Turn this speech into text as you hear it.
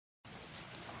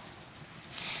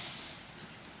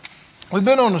We've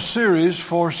been on a series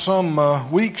for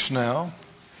some weeks now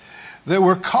that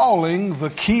we're calling the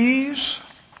keys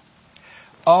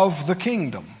of the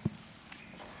kingdom.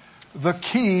 The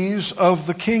keys of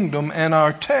the kingdom. And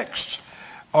our texts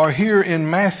are here in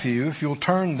Matthew, if you'll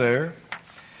turn there.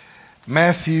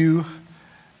 Matthew,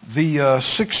 the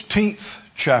 16th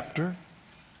chapter.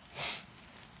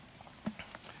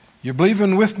 You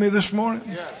believing with me this morning?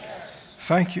 Yes.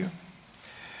 Thank you.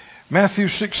 Matthew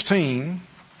 16.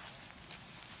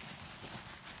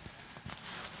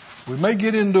 We may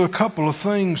get into a couple of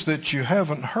things that you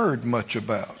haven't heard much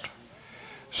about.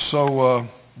 So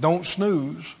don't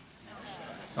snooze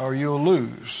or you'll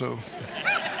lose. So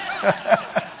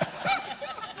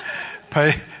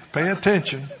pay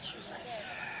attention.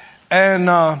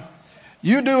 And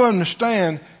you do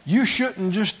understand you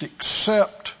shouldn't just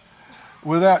accept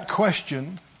without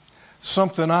question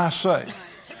something I say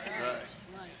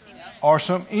or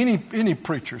any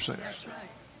preacher says.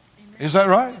 Is that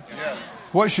right? Yes.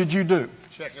 What should you do?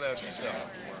 Check it out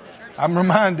yourself. I'm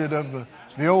reminded of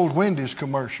the old Wendy's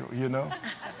commercial, you know.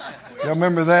 Y'all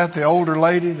remember that? The older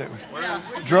lady that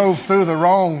drove through the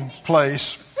wrong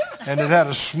place and it had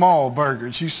a small burger.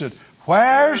 And she said,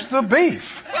 "Where's the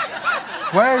beef?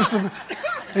 Where's the..."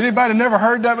 Anybody never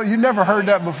heard that? You never heard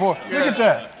that before. Yeah. Look at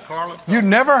that. Carla. You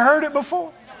never heard it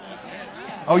before?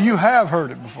 Oh, you have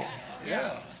heard it before.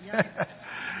 Yeah.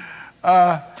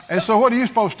 And so what are you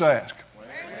supposed to ask?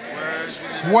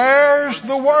 Where's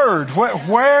the word?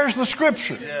 Where's the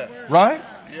scripture? Yeah. Right?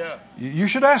 Yeah. You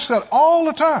should ask that all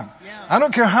the time. I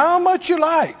don't care how much you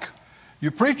like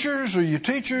your preachers or your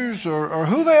teachers or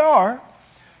who they are.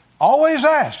 Always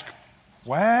ask,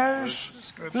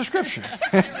 where's the scripture?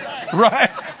 Right?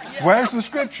 Where's the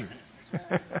scripture?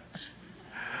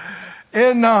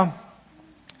 In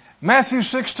Matthew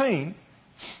 16,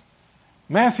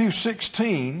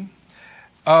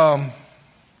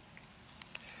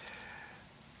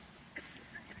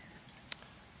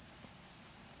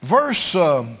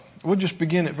 we'll just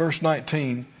begin at verse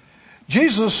 19.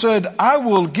 Jesus said, "I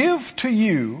will give to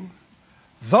you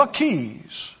the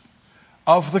keys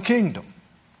of the kingdom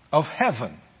of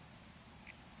heaven.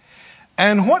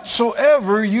 And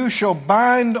whatsoever you shall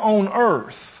bind on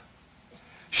earth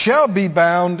shall be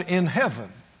bound in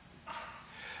heaven.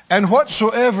 And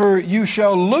whatsoever you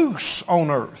shall loose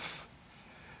on earth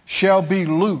shall be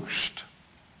loosed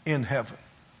in heaven."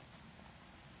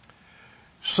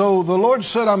 So the Lord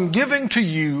said, "I'm giving to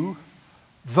you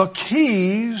the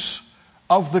keys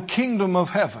of the kingdom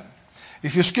of heaven."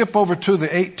 If you skip over to the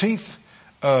 18th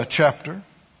chapter,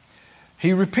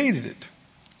 he repeated it.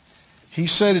 He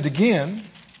said it again,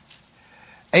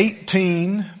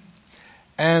 18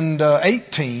 and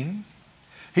 18.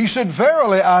 He said,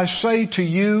 "Verily I say to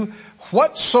you,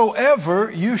 whatsoever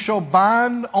you shall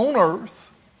bind on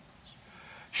earth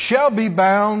shall be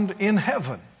bound in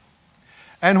heaven.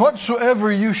 And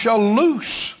whatsoever you shall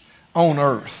loose on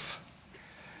earth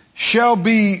shall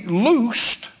be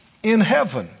loosed in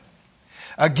heaven.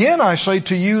 Again I say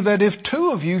to you that if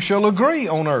two of you shall agree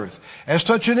on earth as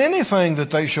touching anything that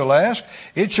they shall ask,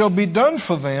 it shall be done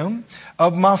for them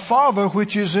of my Father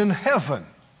which is in heaven."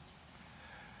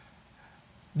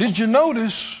 Did you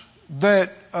notice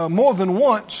that more than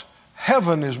once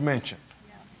heaven is mentioned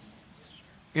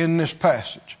in this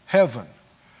passage? Heaven.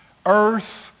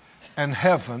 Earth and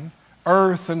heaven.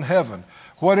 Earth and heaven.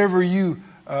 Whatever you...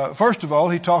 first of all,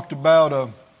 he talked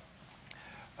about...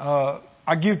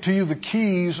 I give to you the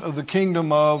keys of the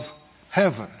kingdom of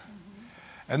heaven.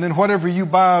 And then whatever you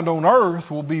bind on earth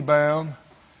will be bound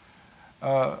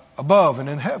above and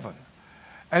in heaven.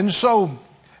 And so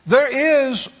there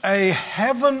is a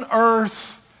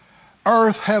heaven-earth,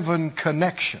 earth-heaven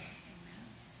connection.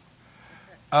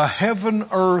 A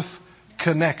heaven-earth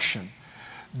connection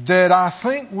that I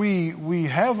think we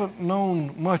haven't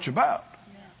known much about.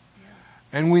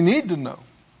 And we need to know.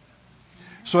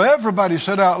 So everybody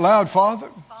said out loud, "Father,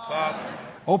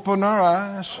 open our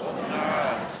eyes,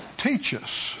 teach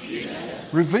us,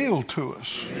 reveal to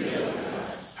us,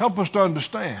 help us to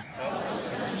understand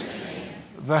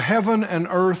the heaven and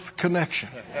earth connection."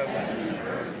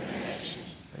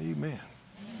 Amen.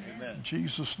 In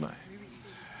Jesus' name.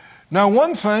 Now,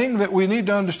 one thing that we need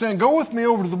to understand, go with me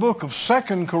over to the book of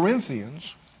 2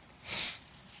 Corinthians.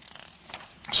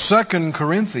 2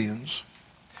 Corinthians,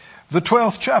 the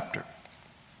 12th chapter.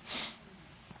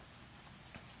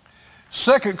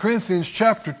 2 Corinthians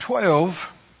chapter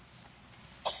 12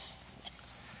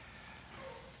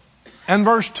 and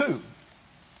verse 2.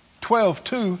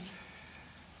 12:2.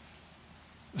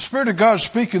 The Spirit of God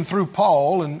speaking through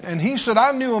Paul, and he said,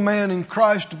 "I knew a man in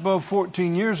Christ above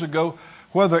 14 years ago,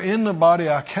 whether in the body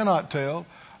I cannot tell,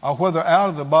 or whether out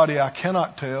of the body, I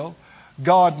cannot tell.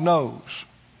 God knows.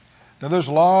 Now there's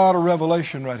a lot of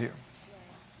revelation right here.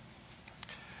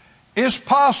 It's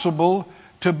possible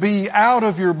to be out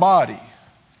of your body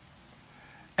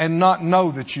and not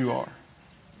know that you are.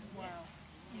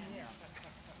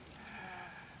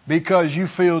 Because you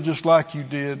feel just like you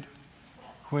did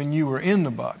when you were in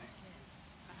the body.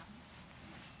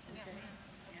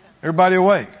 Everybody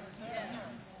awake?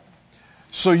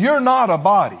 So you're not a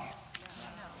body.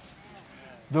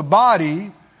 The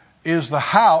body is the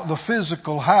house, the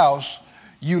physical house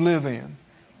you live in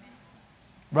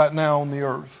right now on the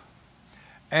earth.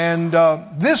 And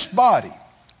this body,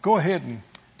 go ahead and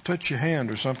touch your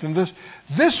hand or something.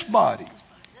 This body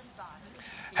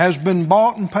has been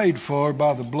bought and paid for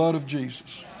by the blood of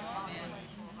Jesus.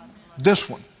 This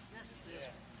one.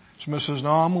 Somebody says,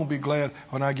 no, I'm going to be glad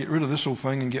when I get rid of this old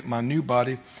thing and get my new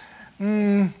body.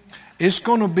 It's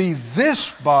going to be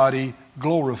this body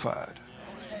glorified.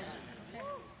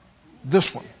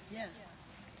 This one.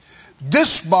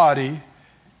 This body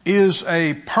is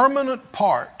a permanent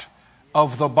part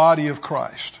of the body of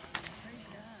Christ.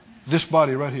 This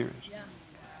body right here is.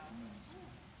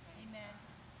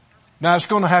 Now it's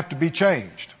going to have to be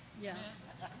changed.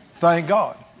 Thank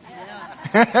God.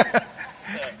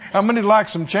 How many like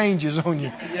some changes on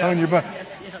your body?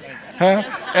 Huh?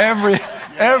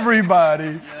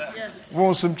 Everybody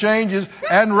wants some changes,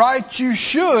 and right you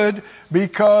should,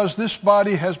 because this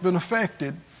body has been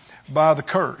affected by the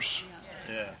curse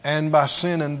and by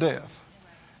sin and death,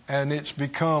 and it's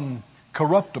become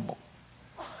corruptible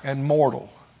and mortal,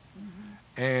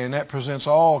 and that presents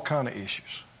all kind of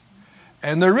issues.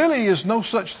 And there really is no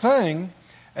such thing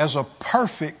as a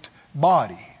perfect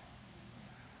body.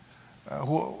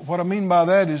 What I mean by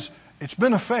that is it's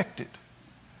been affected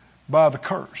by the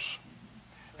curse.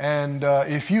 And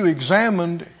if you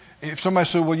examined, if somebody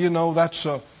said, well, you know, that's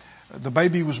the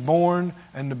baby was born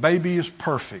and the baby is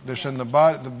perfect. They're saying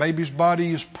the baby's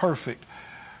body is perfect.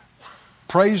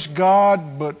 Praise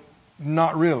God, but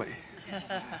not really.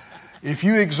 If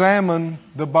you examine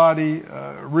the body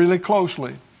really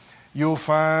closely, you'll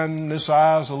find this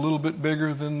eye is a little bit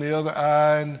bigger than the other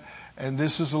eye, and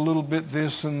this is a little bit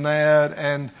this and that,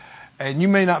 and you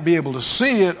may not be able to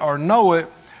see it or know it,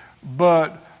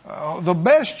 but the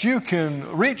best you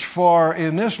can reach for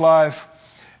in this life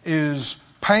is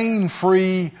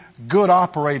pain-free, good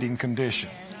operating condition.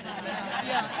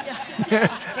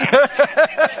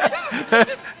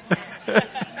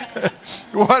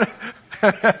 What?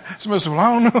 Somebody said, well,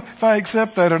 I don't know if I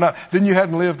accept that or not. Then you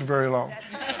hadn't lived very long.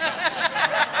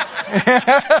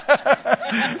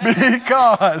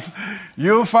 Because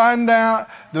you'll find out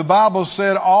the Bible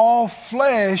said all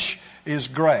flesh is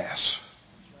grass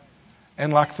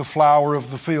and like the flower of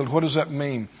the field. What does that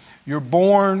mean? You're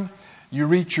born, you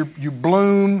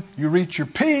bloom, you reach your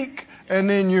peak, and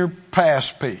then you're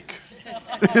past peak.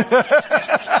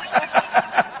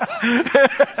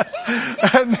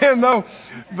 And then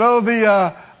though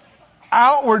the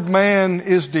outward man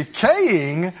is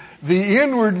decaying, the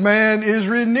inward man is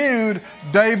renewed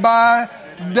day by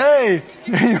day.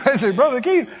 You may say, Brother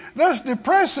Keith, that's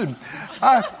depressing.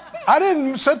 I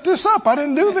didn't set this up. I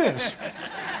didn't do this.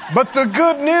 But the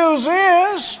good news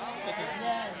is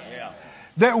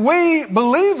that we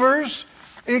believers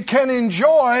can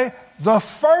enjoy the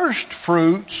first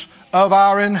fruits of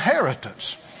our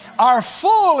inheritance. Our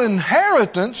full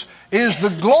inheritance is the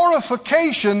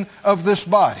glorification of this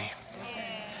body.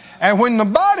 And when the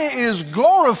body is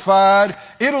glorified,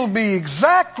 it'll be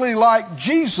exactly like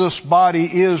Jesus' body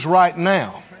is right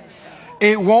now.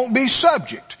 It won't be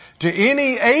subject to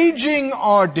any aging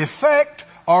or defect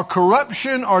or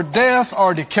corruption or death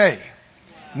or decay.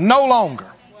 No longer.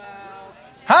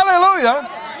 Hallelujah.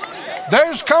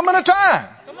 There's coming a time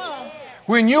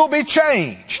when you'll be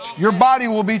changed. Your body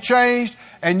will be changed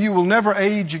and you will never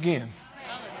age again.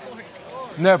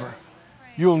 Never.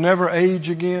 You'll never age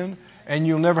again. And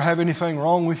you'll never have anything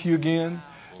wrong with you again.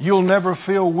 You'll never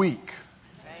feel weak.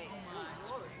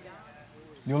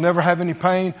 You'll never have any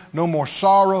pain. No more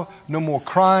sorrow. No more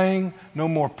crying. No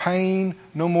more pain.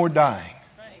 No more dying.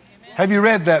 Have you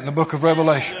read that in the book of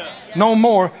Revelation? No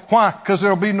more. Why? Because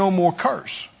there'll be no more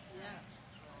curse.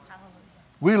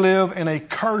 We live in a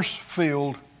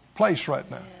curse-filled place right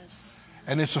now.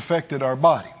 And it's affected our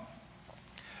body.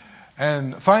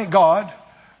 And thank God,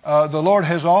 the Lord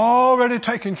has already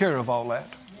taken care of all that.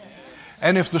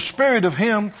 And if the Spirit of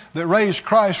Him that raised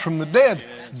Christ from the dead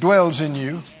dwells in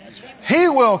you, He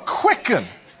will quicken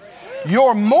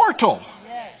your mortal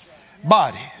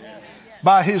body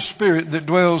by His Spirit that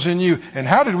dwells in you. And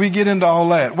how did we get into all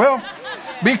that? Well,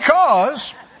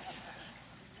 because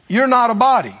you're not a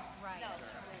body.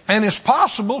 And it's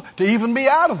possible to even be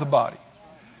out of the body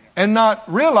and not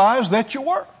realize that you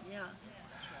were.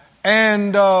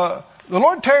 And the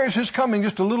Lord tarries His coming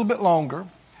just a little bit longer.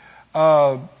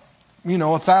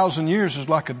 1,000 years is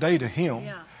like a day to Him.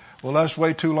 Well, that's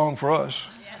way too long for us,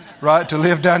 right, to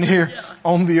live down here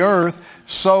on the earth.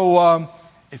 So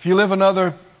if you live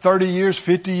another 30 years,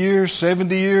 50 years,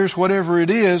 70 years, whatever it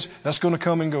is, that's going to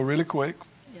come and go really quick.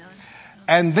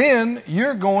 And then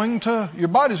your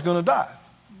body's going to die.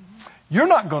 You're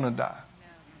not going to die.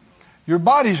 Your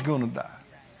body's going to die.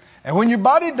 And when your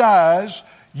body dies,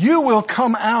 you will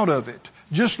come out of it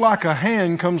just like a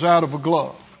hand comes out of a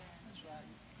glove.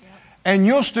 And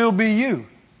you'll still be you.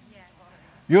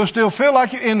 You'll still feel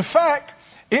like you. In fact,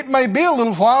 it may be a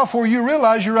little while before you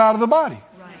realize you're out of the body.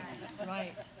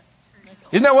 Right.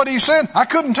 Isn't that what He said? I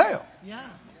couldn't tell.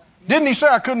 Didn't He say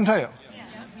I couldn't tell?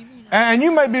 And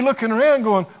you may be looking around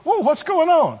going, whoa, what's going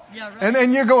on?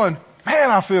 And you're going,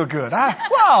 man, I feel good.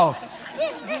 Wow.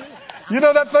 You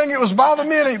know that thing that was bothering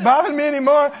me, it ain't bothering me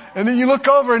anymore? And then you look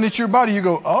over and it's your body, you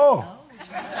go, oh.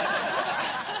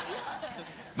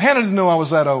 Man, I didn't know I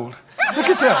was that old. Look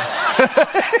at that.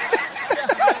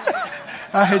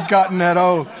 I had gotten that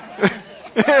old.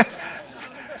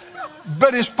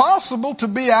 But it's possible to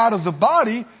be out of the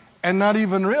body and not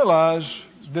even realize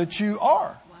that you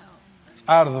are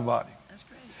out of the body.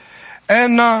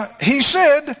 And He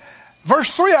said, verse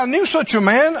 3, I knew such a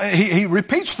man. He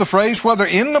repeats the phrase, whether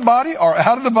in the body or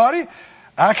out of the body,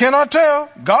 I cannot tell.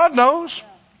 God knows.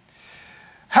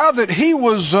 How that he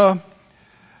was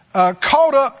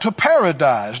caught up to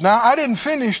paradise. Now, I didn't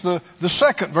finish the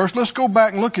second verse. Let's go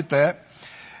back and look at that.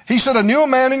 He said, I knew a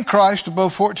man in Christ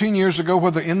above 14 years ago,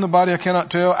 whether in the body I cannot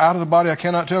tell, out of the body I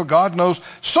cannot tell. God knows.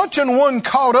 Such an one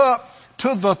caught up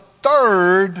to the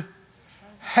third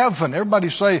heaven. Everybody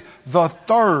say, the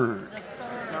third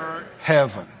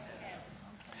heaven.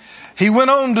 He went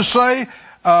on to say,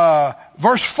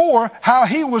 verse 4, how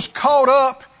he was caught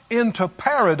up into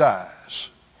paradise.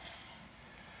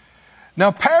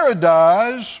 Now,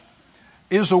 paradise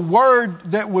is a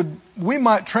word that we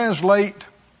might translate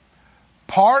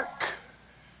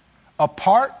a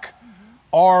park,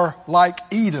 or like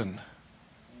Eden.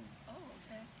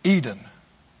 Eden.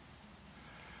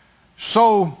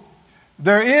 So,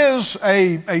 there is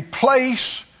a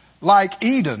place like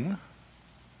Eden,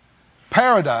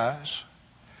 paradise,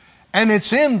 and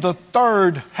it's in the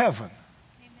third heaven.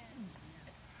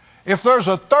 If there's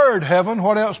a third heaven,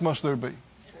 what else must there be?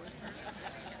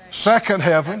 Second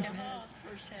heaven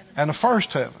and a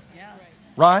first heaven.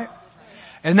 Right?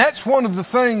 And that's one of the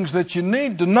things that you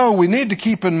need to know, we need to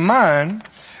keep in mind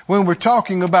when we're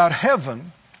talking about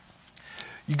heaven.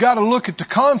 You got to look at the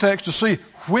context to see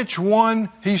which one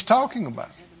he's talking about.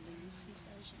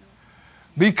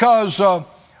 Because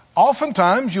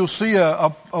oftentimes you'll see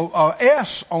a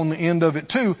S on the end of it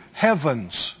too,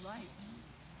 heavens.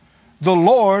 The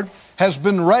Lord has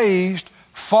been raised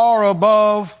far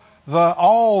above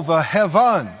all the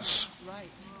heavens.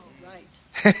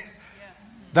 Right.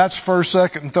 That's first,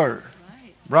 second, and third.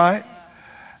 Right?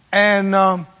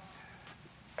 And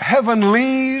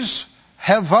heavenlies,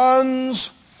 heavens,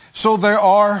 so there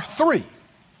are three.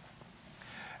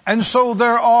 And so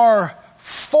there are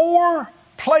 4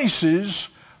 places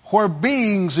where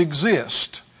beings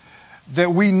exist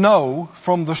that we know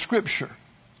from the Scripture.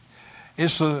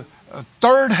 It's a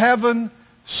third heaven,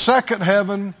 second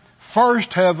heaven,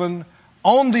 first heaven,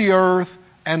 on the earth,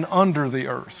 and under the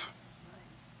earth.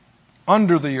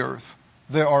 Under the earth,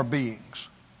 there are beings.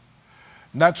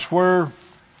 And that's where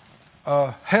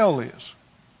hell is.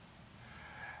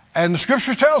 And the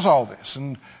Scripture tells all this.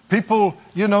 And people,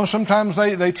 sometimes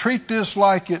they treat this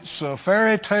like it's a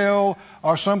fairy tale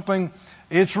or something.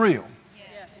 It's real.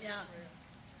 Yes.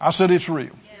 I said it's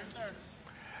real. Yes, sir.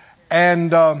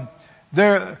 And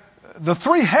the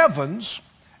 3 heavens,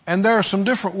 and there are some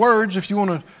different words if you want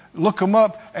to look them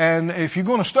up. And if you're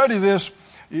going to study this,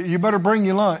 you better bring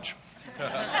your lunch.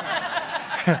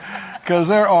 Because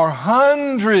there are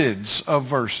hundreds of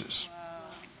verses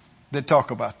that talk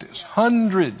about this.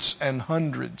 Hundreds and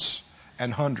hundreds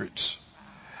and hundreds.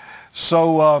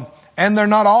 So, and they're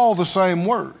not all the same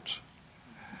words.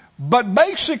 But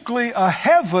basically, a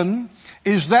heaven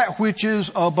is that which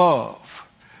is above.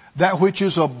 That which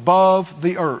is above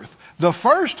the earth. The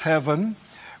first heaven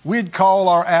we'd call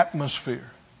our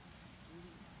atmosphere.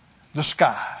 The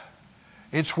sky.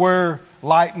 It's where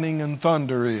lightning and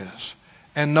thunder is.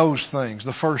 And those things.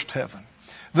 The first heaven.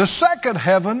 The second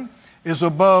heaven is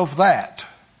above that.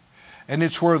 And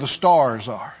it's where the stars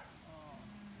are.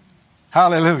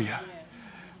 Hallelujah.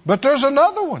 But there's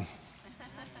another one.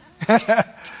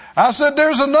 I said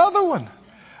there's another one.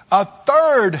 a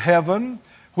third heaven,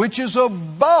 which is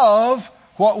above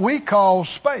what we call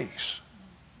space.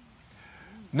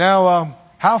 Now,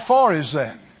 how far is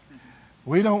that?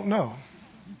 We don't know.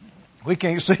 We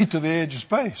can't see to the edge of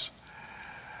space.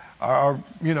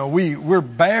 We're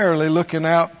barely looking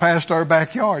out past our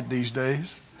backyard these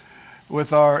days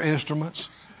with our instruments.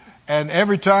 And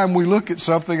every time we look at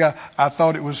something, I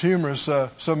thought it was humorous.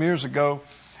 Some years ago,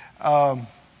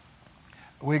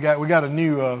 we got a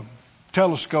new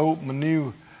telescope, a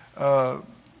new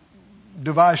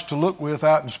device to look with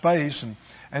out in space,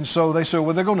 and so they said,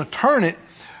 well, they're going to turn it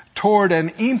toward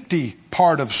an empty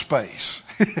part of space.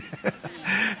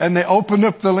 And they opened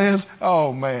up the lens.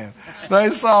 Oh man, they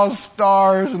saw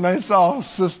stars and they saw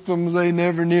systems they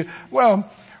never knew. Well,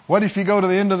 what if you go to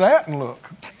the end of that and look?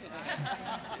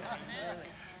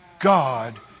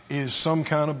 God is some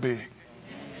kind of big.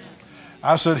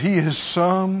 I said, He is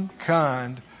some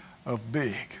kind of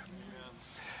big.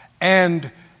 And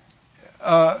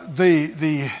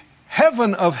the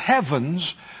heaven of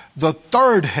heavens, the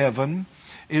third heaven,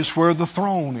 is where the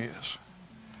throne is.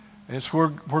 It's where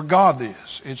God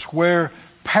is. It's where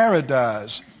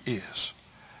paradise is.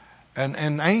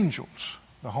 And angels,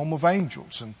 the home of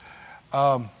angels. And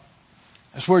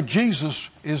it's where Jesus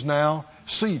is now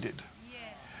seated.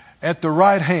 At the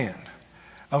right hand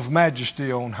of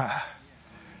majesty on high.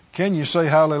 Can you say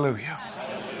hallelujah?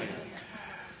 Hallelujah.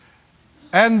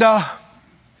 And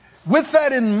with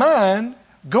that in mind,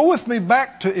 go with me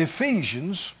back to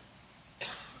Ephesians.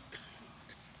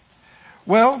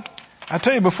 Well, I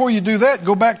tell you, before you do that,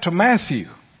 go back to Matthew.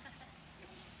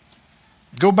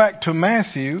 Go back to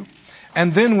Matthew,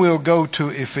 and then we'll go to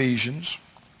Ephesians.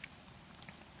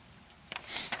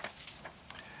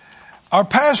 Our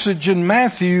passage in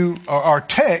Matthew, our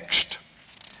text,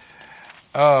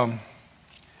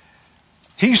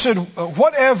 he said,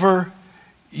 whatever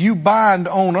you bind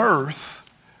on earth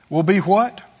will be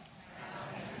what?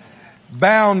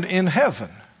 Bound in heaven.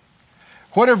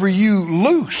 Whatever you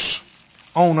loose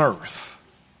on earth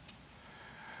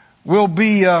will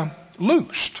be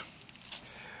loosed.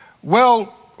 Well,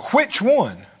 which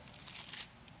one?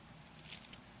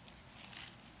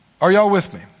 Are y'all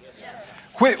with me?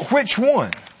 Which one?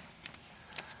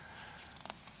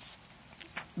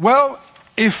 Well,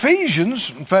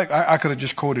 Ephesians, in fact, I could have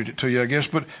just quoted it to you, I guess,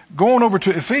 but going over to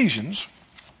Ephesians,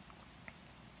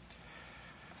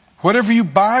 whatever you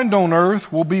bind on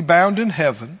earth will be bound in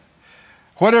heaven.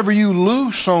 Whatever you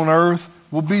loose on earth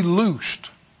will be loosed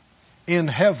in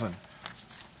heaven.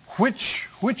 Which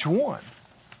one?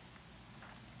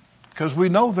 Because we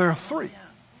know there are three.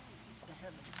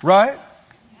 Right?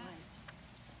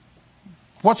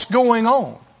 What's going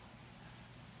on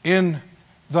in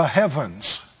the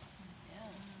heavens?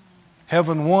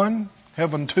 Heaven 1,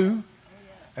 heaven 2,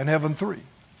 and heaven 3.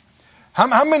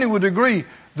 How many would agree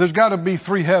there's got to be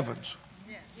three heavens?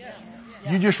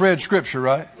 You just read scripture,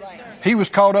 right? He was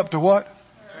caught up to what?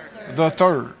 The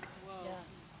third.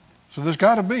 So there's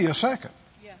got to be a second.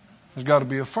 There's got to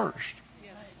be a first.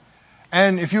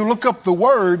 And if you look up the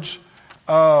words,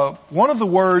 one of the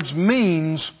words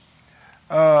means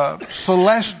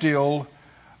celestial,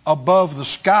 above the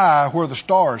sky where the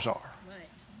stars are.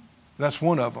 That's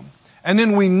one of them. And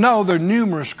then we know there are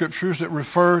numerous scriptures that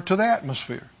refer to the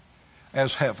atmosphere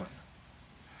as heaven.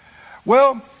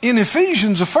 Well, in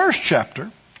Ephesians, the first chapter,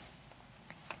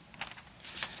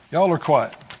 y'all are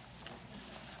quiet.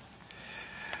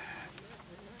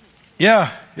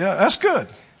 Yeah, that's good.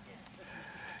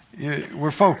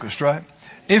 We're focused, right?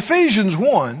 Ephesians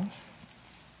 1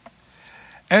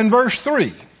 and verse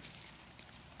 3.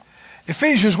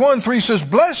 Ephesians 1:3 says,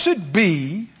 blessed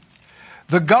be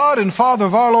the God and Father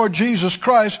of our Lord Jesus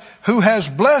Christ, who has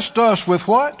blessed us with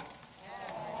what?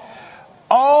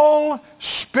 All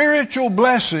spiritual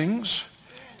blessings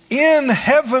in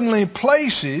heavenly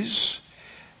places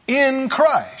in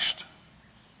Christ.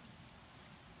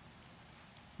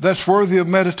 That's worthy of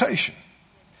meditation.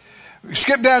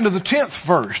 Skip down to the 10th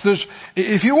verse.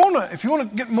 If you want to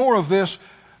get more of this,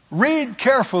 read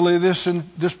carefully this in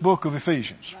this book of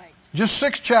Ephesians. Right. Just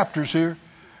 6 chapters here.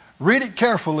 Read it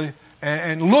carefully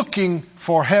and looking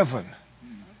for heaven.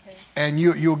 Okay. And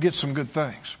you'll get some good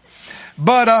things.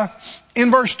 But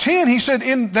in verse 10, he said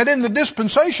that in the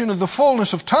dispensation of the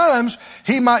fullness of times,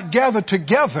 he might gather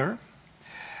together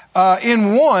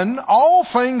in one all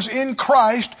things in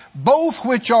Christ, both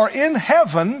which are in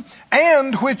heaven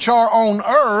and which are on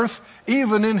earth,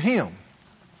 even in him.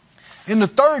 In the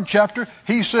 3rd chapter,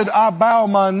 he said, I bow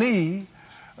my knee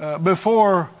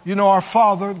before, our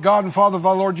Father, God and Father of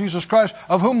our Lord Jesus Christ,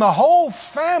 of whom the whole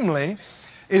family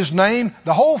is named,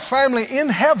 the whole family in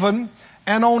heaven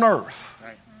and on earth.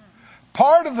 Right.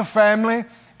 part of the family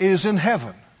is in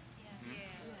heaven.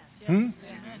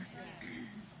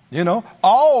 You know,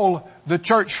 all the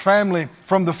church family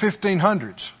from the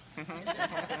 1500s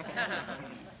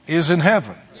is in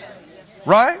heaven.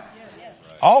 Right?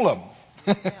 All of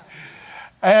them.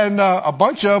 And a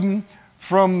bunch of them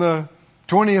from the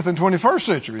 20th and 21st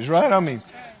centuries, right? I mean,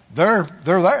 they're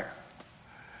there.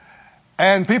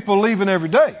 And people leaving every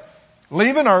day.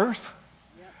 Leaving earth,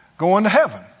 going to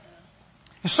heaven.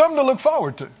 It's something to look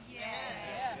forward to.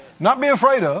 Not be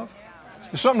afraid of.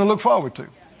 It's something to look forward to.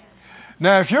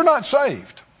 Now, if you're not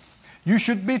saved, you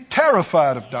should be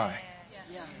terrified of dying.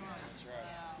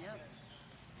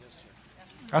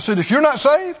 I said, if you're not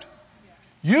saved,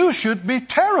 you should be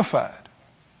terrified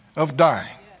of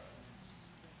dying.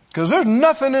 Because there's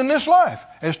nothing in this life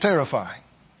as terrifying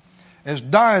as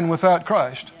dying without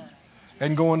Christ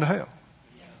and going to hell.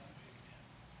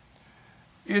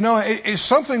 You know, it's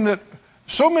something that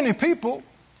so many people,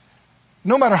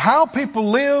 no matter how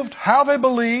people lived, how they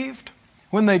believed,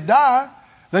 when they die,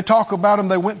 they talk about them,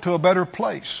 they went to a better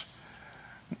place.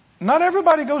 Not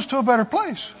everybody goes to a better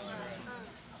place.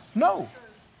 No.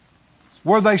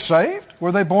 Were they saved?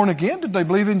 Were they born again? Did they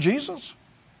believe in Jesus?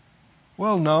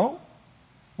 Well, no.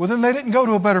 Well, then they didn't go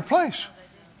to a better place.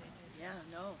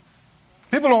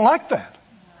 People don't like that.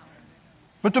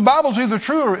 But the Bible's either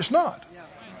true or it's not.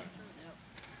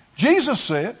 Jesus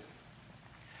said,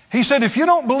 He said, if you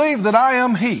don't believe that I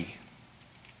am He,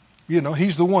 you know,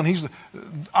 He's the one.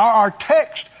 Our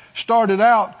text started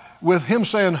out with Him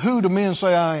saying, who do men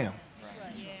say I am?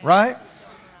 Right?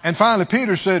 And finally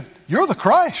Peter said, you're the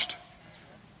Christ.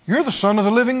 You're the Son of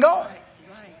the living God.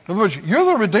 In other words, you're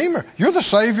the Redeemer. You're the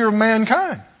Savior of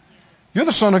mankind. You're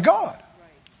the Son of God.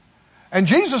 And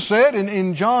Jesus said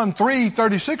in John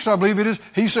 3:36, I believe it is,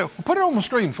 He said, put it on the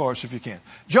screen for us if you can.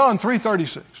 John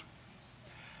 3:36.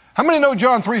 How many know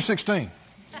John 3:16?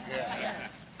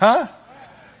 Yes. Huh?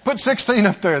 Put 16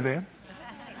 up there then.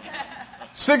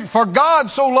 For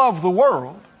God so loved the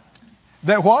world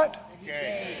that what?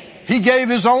 He gave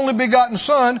His only begotten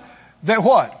Son that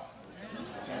what?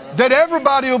 That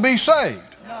everybody will be saved.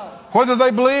 Whether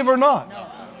they believe or not.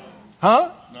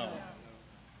 Huh? No.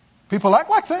 People act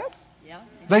like that.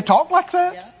 They talk like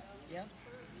that.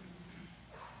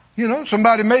 You know,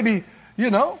 somebody maybe,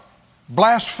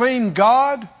 blasphemed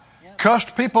God,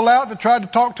 cussed people out that tried to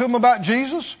talk to them about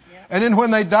Jesus. And then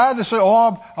when they die, they say,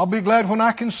 oh, I'll be glad when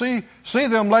I can see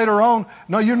them later on.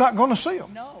 No, you're not going to see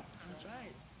them. No, that's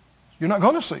right. You're not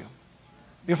going to see them.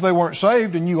 If they weren't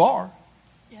saved, and you are.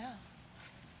 Yeah.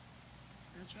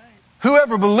 That's right.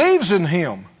 Whoever believes in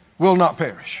Him will not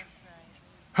perish.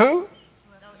 Who?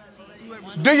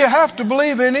 Do you have to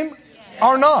believe in Him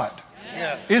or not?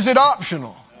 Yes. Is it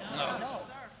optional? No.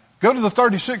 Go to the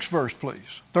 36th verse,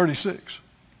 please. 36.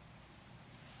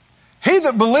 He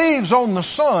that believes on the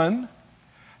Son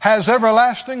has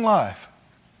everlasting life.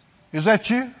 Is that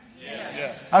you?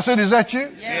 Yes. I said, is that you?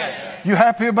 Yes. You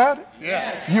happy about it?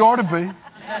 Yes. You ought to be.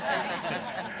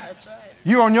 That's right.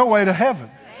 You're on your way to heaven.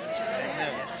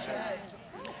 That's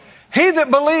right. He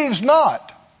that believes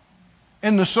not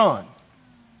in the Son,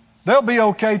 they'll be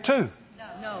okay too.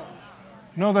 No.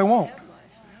 No, they won't.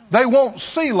 They won't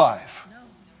see life.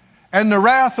 And the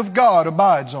wrath of God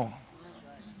abides on them.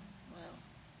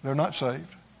 They're not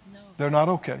saved. They're not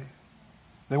okay.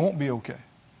 They won't be okay.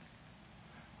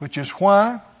 Which is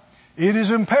why it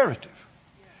is imperative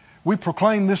we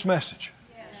proclaim this message.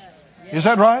 Is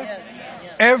that right?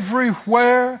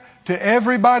 Everywhere, to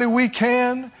everybody we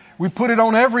can. We put it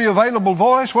on every available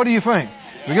voice. What do you think?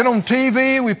 We get on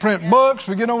TV, we print books,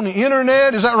 we get on the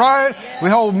internet. Is that right? We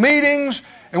hold meetings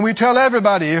and we tell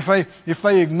everybody. If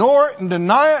they ignore it and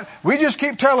deny it, we just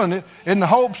keep telling it in the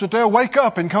hopes that they'll wake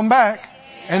up and come back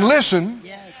and listen.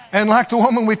 And like the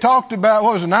woman we talked about,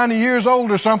 90 years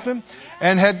old or something,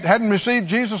 and hadn't received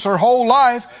Jesus her whole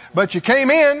life, but she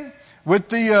came in with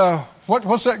the,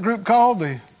 what's that group called?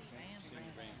 The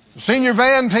senior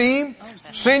van team.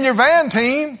 Senior van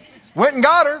team went and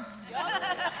got her,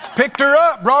 picked her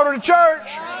up, brought her to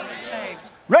church.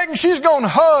 Reckon she's going to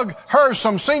hug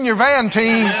some senior van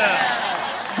team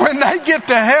when they get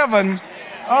to heaven.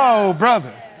 Oh,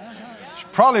 brother. She'll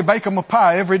probably bake them a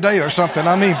pie every day or something.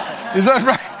 I mean, is that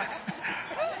right?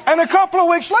 And a couple of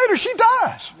weeks later, she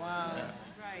dies. Wow.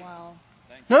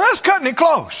 Now that's cutting it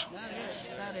close.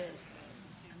 That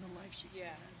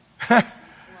is.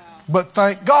 But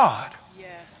thank God.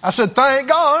 I said, thank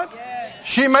God.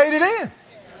 She made it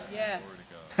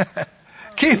in.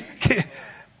 Keep.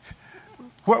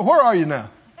 Where are you now?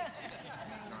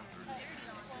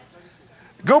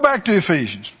 Go back to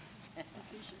Ephesians.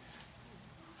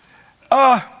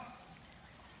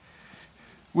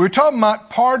 We're talking about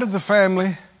part of the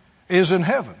family is in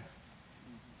heaven.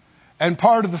 And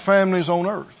part of the family is on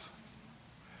earth.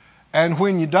 And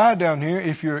when you die down here,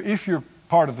 if you're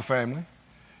part of the family,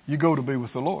 you go to be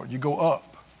with the Lord. You go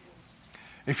up.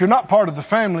 If you're not part of the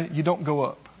family, you don't go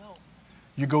up.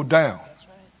 You go down.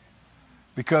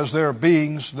 Because there are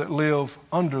beings that live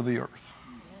under the earth.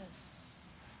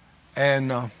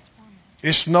 And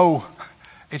it's no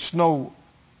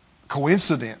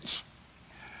coincidence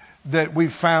that we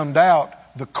found out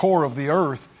the core of the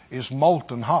earth is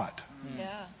molten hot.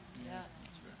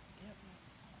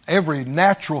 Every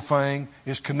natural thing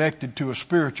is connected to a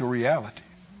spiritual reality.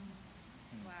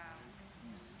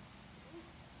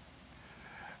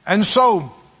 And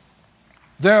so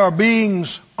there are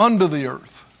beings under the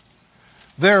earth.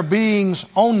 There are beings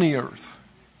on the earth.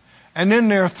 And then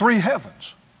there are three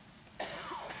heavens.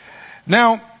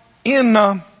 Now, in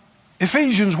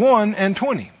Ephesians 1 and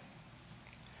 20,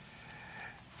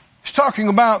 it's talking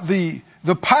about the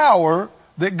power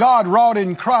that God wrought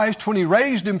in Christ when He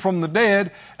raised Him from the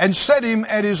dead and set Him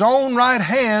at His own right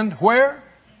hand, where?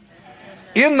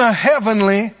 In the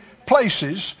heavenly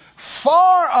places,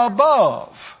 far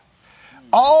above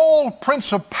all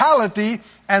principality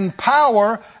and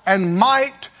power and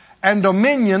might and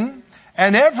dominion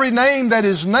and every name that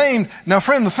is named. Now,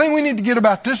 friend, the thing we need to get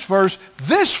about this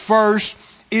verse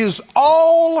is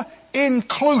all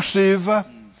inclusive,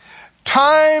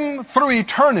 time through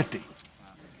eternity.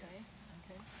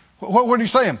 What are you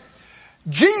saying?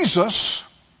 Jesus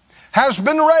has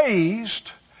been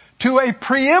raised to a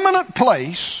preeminent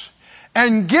place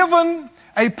and given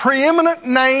a preeminent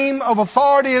name of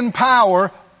authority and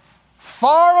power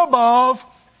far above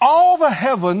all the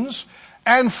heavens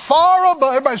and far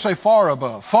above, everybody say far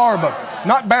above,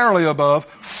 not barely above,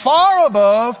 far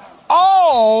above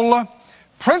all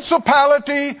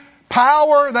principality,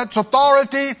 power, that's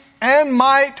authority, and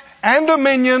might, and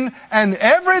dominion, and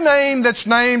every name that's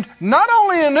named, not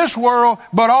only in this world,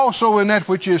 but also in that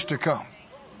which is to come.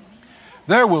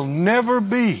 There will never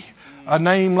be a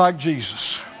name like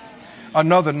Jesus,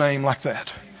 another name like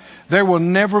that. There will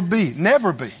never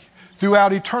be,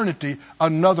 throughout eternity,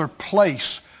 another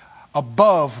place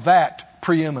above that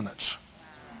preeminence.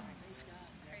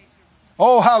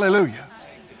 Oh, hallelujah.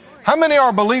 How many are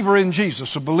a believer in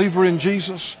Jesus? A believer in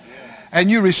Jesus? And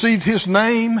you received His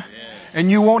name? And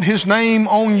you want His name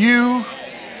on you?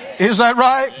 Is that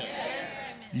right?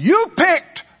 You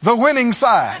picked the winning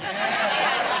side.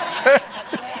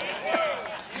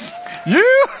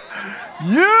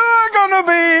 You're going to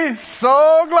be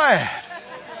so glad.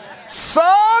 So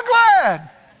glad.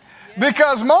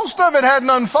 Because most of it hadn't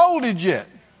unfolded yet.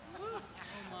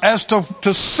 As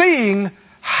to seeing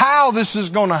how this is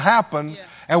going to happen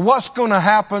and what's going to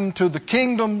happen to the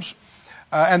kingdoms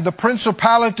and the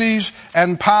principalities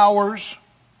and powers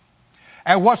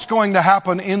and what's going to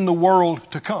happen in the world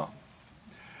to come.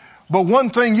 But one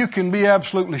thing you can be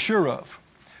absolutely sure of,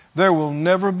 there will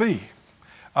never be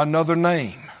another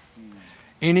name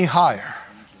any higher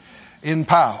in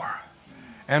power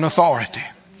and authority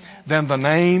than the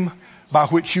name by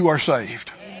which you are saved.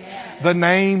 The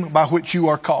name by which you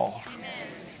are called.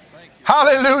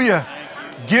 Hallelujah.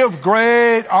 Give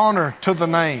great honor to the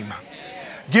name.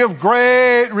 Give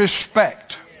great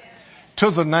respect to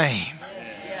the name.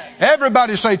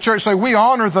 Everybody say, church, say, we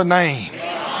honor the name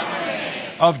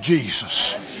of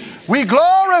Jesus. We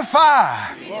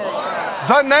glorify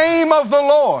the name of the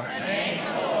Lord.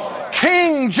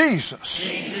 King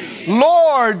Jesus.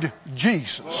 Lord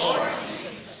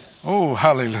Jesus. Oh,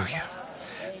 hallelujah.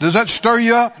 Does that stir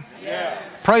you up?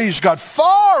 Praise God.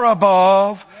 Far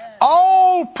above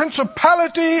all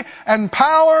principality and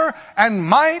power and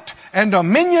might and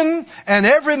dominion and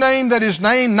every name that is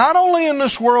named, not only in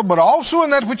this world, but also in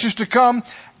that which is to come,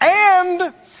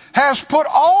 and has put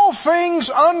all things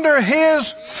under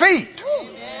His feet.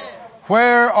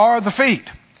 Where are the feet?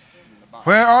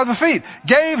 Where are the feet?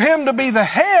 Gave Him to be the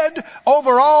head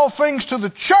over all things to the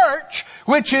church,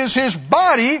 which is His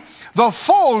body, the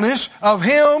fullness of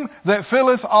Him that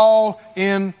filleth all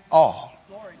in all.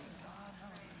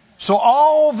 So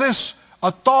all this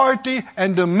authority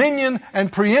and dominion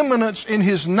and preeminence in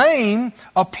His name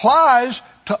applies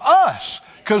to us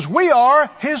because we are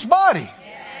His body.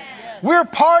 We're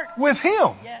part with Him.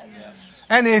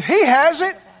 And if He has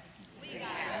it,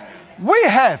 we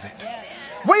have it.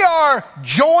 We are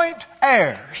joint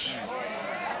heirs.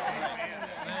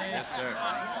 Yes, sir.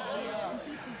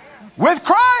 With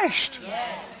Christ.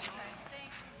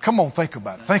 Come on, think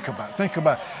about it. Think about it. Think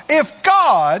about it. If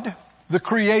God, the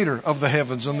creator of the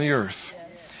heavens and the earth,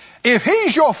 if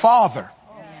He's your Father,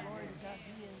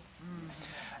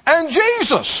 and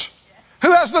Jesus,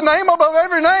 who has the name above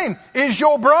every name, is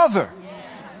your brother.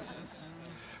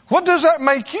 What does that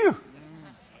make you?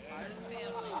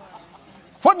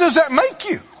 What does that make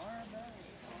you?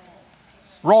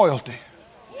 Royalty.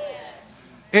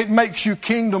 It makes you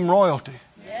kingdom royalty.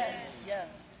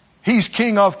 He's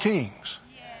King of kings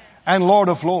and Lord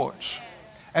of lords.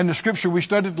 And the scripture we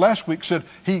studied last week said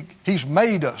He's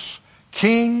made us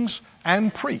kings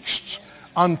and priests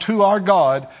unto our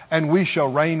God, and we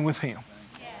shall reign with Him.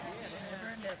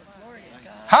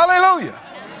 Hallelujah.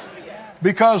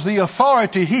 Because the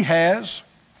authority He has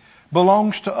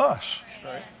belongs to us.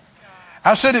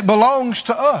 I said it belongs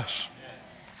to us.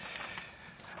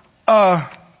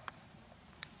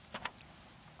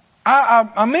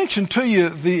 I mentioned to you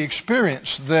the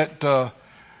experience that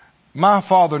my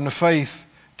father in the faith,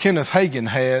 Kenneth Hagin,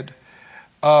 had.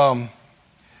 And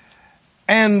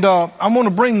I'm going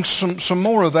to bring some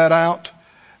more of that out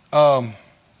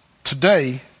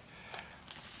today.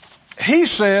 He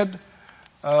said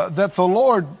that the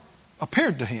Lord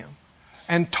appeared to him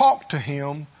and talked to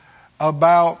him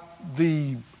about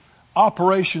the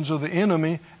operations of the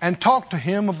enemy and talked to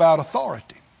him about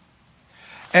authority.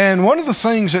 And one of the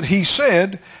things that he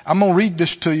said, I'm going to read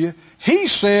this to you. He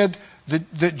said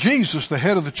that Jesus, the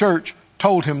head of the church,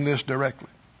 told him this directly.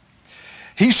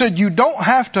 He said, you don't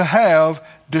have to have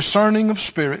discerning of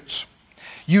spirits.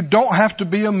 You don't have to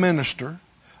be a minister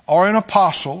or an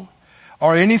apostle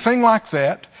or anything like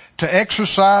that to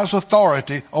exercise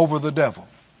authority over the devil.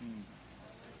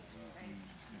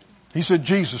 He said,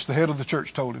 Jesus, the head of the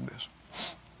church, told him this.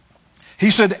 He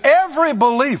said, every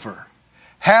believer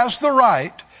has the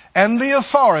right and the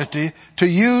authority to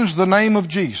use the name of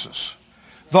Jesus.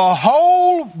 The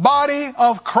whole body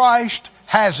of Christ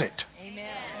has it. Amen.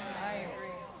 I agree.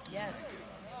 Yes.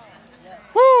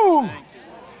 Woo!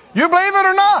 You believe it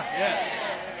or not? Yes.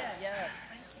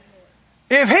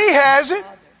 If He has it,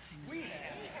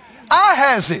 I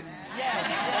has it.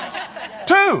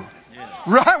 Too.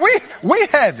 Right? We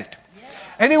have it.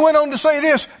 And he went on to say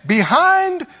this,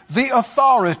 behind the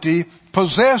authority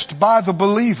possessed by the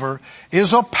believer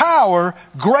is a power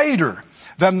greater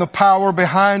than the power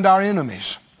behind our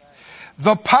enemies.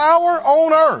 The power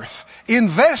on earth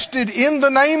invested in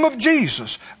the name of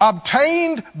Jesus,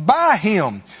 obtained by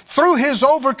Him through His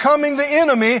overcoming the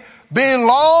enemy,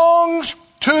 belongs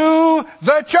to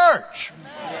the church.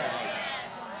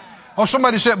 Oh,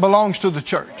 somebody said it belongs to the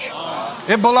church.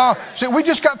 It belongs. See, we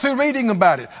just got through reading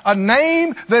about it. A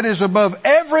name that is above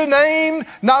every name,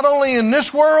 not only in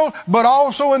this world, but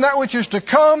also in that which is to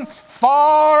come,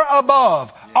 far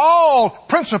above all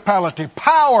principality,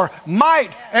 power, might,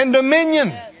 and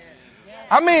dominion.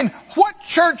 I mean, what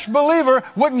church believer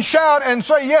wouldn't shout and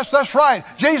say, yes, that's right,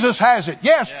 Jesus has it.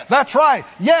 Yes, that's right.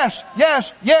 Yes,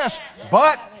 yes, yes.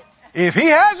 But if He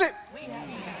has it,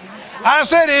 I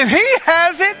said, if He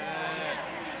has it.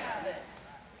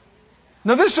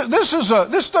 Now this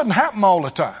doesn't happen all the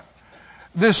time.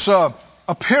 This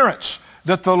appearance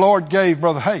that the Lord gave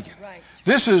Brother Hagin. Right.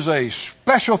 This is a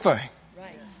special thing.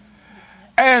 Right.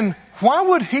 And why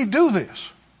would He do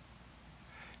this?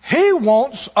 He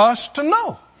wants us to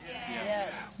know.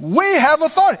 Yes. We have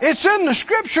authority. It's in the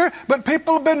scripture, but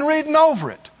people have been reading over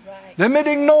it. Right. They've been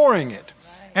ignoring it.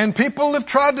 And people have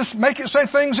tried to make it say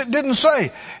things it didn't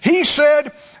say. He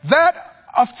said that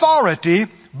authority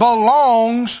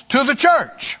belongs to the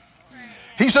church.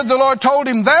 He said the Lord told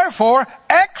him, therefore,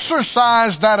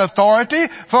 exercise that authority,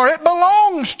 for it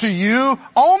belongs to you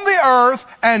on the earth,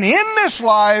 and in this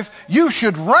life you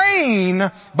should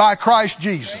reign by Christ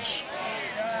Jesus.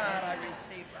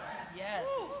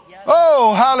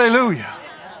 Oh, hallelujah.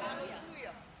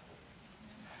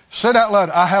 Say that loud.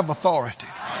 I have authority.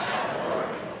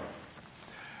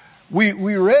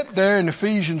 We read there in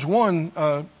Ephesians 1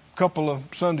 a couple of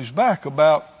Sundays back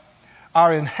about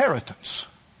our inheritance.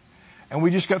 And we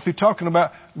just got through talking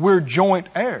about we're joint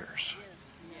heirs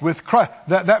with Christ.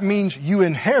 That means you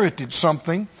inherited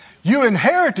something. You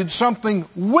inherited something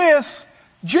with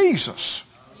Jesus.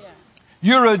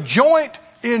 You're a joint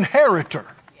inheritor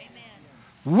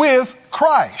with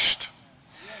Christ.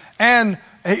 And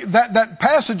that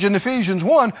passage in Ephesians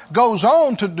 1 goes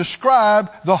on to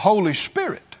describe the Holy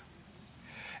Spirit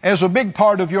as a big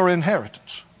part of your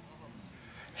inheritance.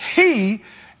 He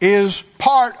is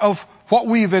part of what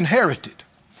we've inherited.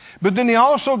 But then he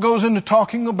also goes into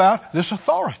talking about this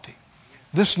authority,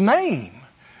 this name,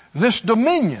 this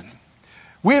dominion.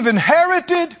 We've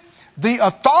inherited the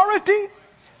authority,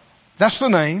 that's the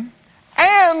name,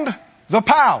 and the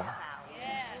power.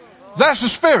 That's the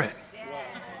Spirit.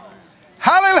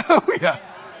 Hallelujah.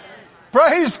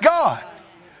 Praise God.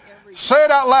 Say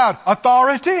it out loud.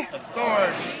 Authority.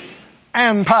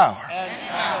 and power.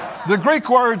 The Greek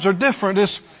words are different.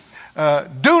 It's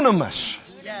dunamis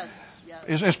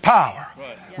is power.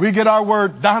 We get our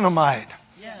word dynamite,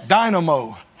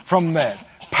 dynamo from that.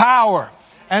 Power.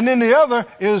 And then the other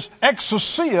is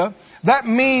exousia. That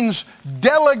means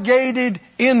delegated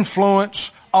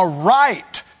influence, a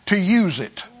right to use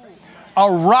it,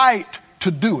 a right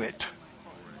to do it.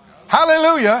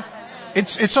 Hallelujah.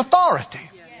 It's authority.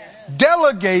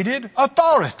 Delegated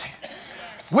authority.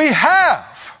 We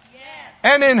have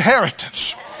an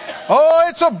inheritance. Oh,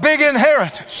 it's a big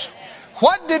inheritance.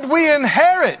 What did we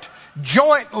inherit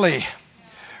jointly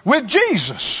with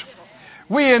Jesus?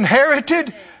 We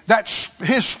inherited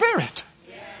His Spirit,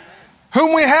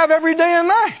 whom we have every day and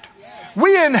night.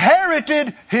 We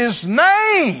inherited His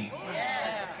name.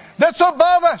 That's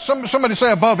above, somebody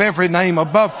say above every name,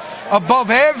 above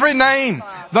every name.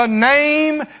 The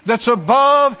name that's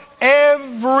above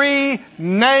every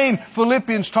name.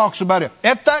 Philippians talks about it.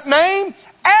 At that name,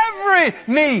 every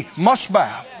knee must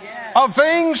bow. Of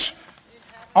things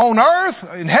on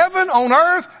earth, in heaven, on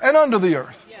earth, and under the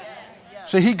earth.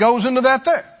 See, he goes into that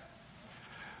there.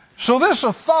 So this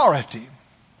authority,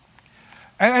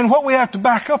 and what we have to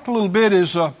back up a little bit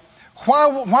is,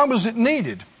 why was it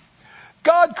needed?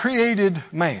 God created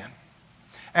man,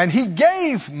 and He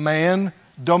gave man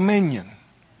dominion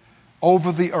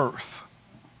over the earth.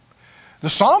 The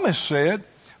psalmist said,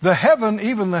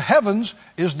 even the heavens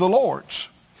is the Lord's,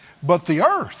 but the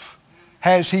earth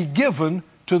has He given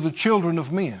to the children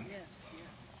of men.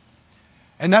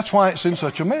 And that's why it's in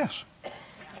such a mess.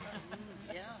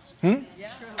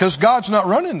 Because God's not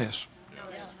running this.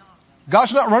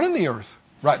 God's not running the earth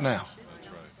right now.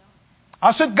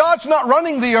 I said God's not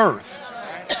running the earth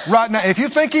right now. If you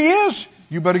think He is,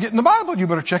 you better get in the Bible. You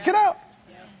better check it out.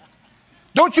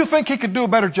 Don't you think He could do a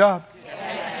better job?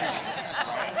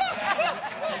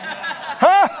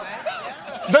 Huh?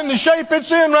 Than the shape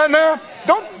it's in right now?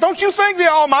 Don't you think the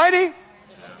Almighty,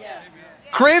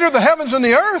 Creator of the heavens and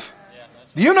the earth,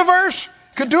 the universe,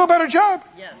 could do a better job?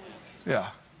 Yeah.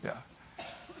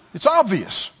 It's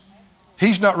obvious.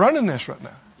 He's not running this right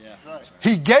now.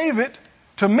 He gave it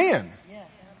to men.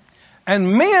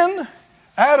 And men,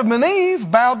 Adam and Eve,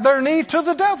 bowed their knee to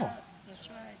the devil.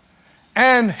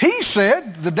 And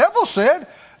the devil said,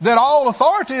 that all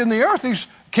authority in the earth, these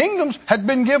kingdoms, had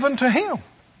been given to him.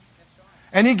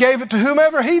 And he gave it to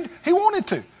whomever he wanted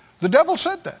to. The devil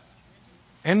said that.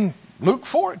 In Luke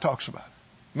 4 it talks about it.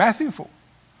 Matthew 4.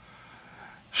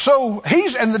 So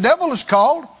and the devil is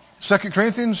called, 2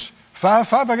 Corinthians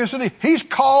 5, I guess it is. He's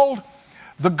called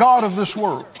the God of this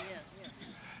world.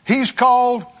 He's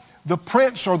called the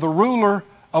prince or the ruler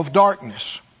of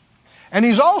darkness. And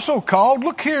he's also called,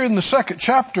 look here in the 2nd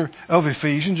chapter of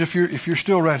Ephesians, if you're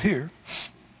still right here.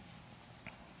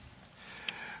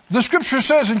 The scripture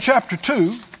says in chapter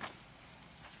 2,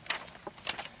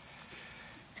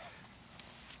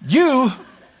 you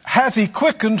hath He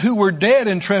quickened who were dead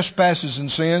in trespasses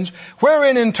and sins,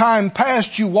 wherein in time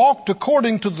past you walked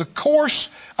according to the course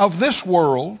of this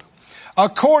world,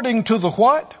 according to the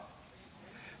what?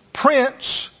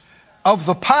 Prince of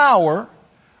the power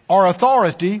or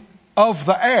authority of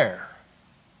the air.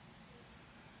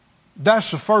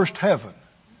 That's the first heaven.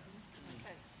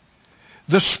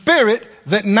 The spirit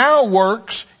that now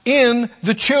works in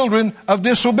the children of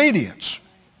disobedience.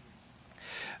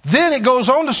 Then it goes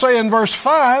on to say in verse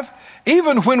 5,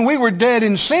 even when we were dead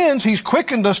in sins, He's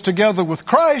quickened us together with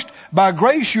Christ. By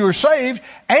grace you are saved,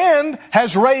 and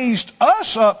has raised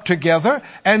us up together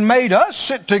and made us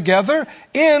sit together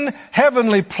in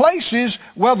heavenly places.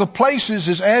 Well, the places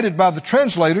is added by the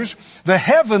translators. The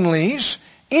heavenlies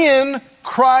in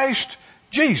Christ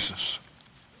Jesus.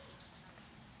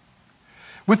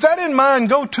 With that in mind,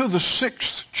 go to the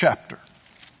 6th chapter.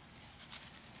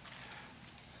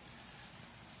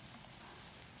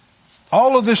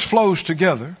 All of this flows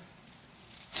together.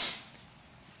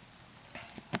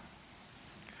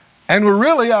 And we're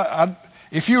really,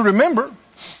 if you remember,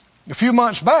 a few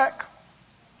months back,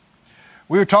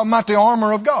 we were talking about the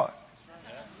armor of God.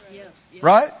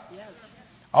 Right?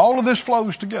 All of this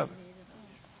flows together.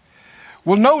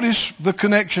 Well, notice the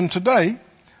connection today.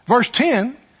 Verse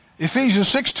 10, Ephesians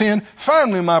 6:10,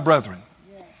 finally, my brethren,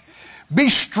 be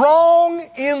strong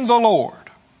in the Lord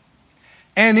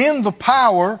and in the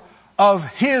power of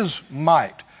His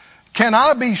might. Can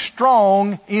I be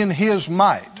strong in His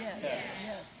might?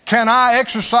 Yes. Can I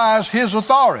exercise His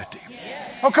authority?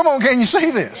 Yes. Oh, come on, can you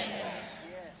see this?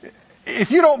 Yes.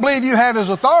 If you don't believe you have His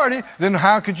authority, then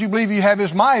how could you believe you have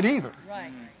His might either?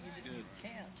 Right.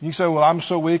 You say, well, I'm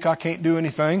so weak I can't do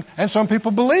anything. And some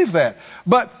people believe that.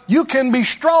 But you can be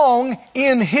strong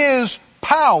in His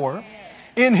power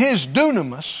in His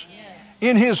dunamis,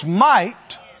 in His might.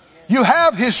 You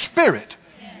have His Spirit,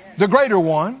 the greater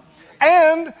one,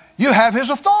 and you have His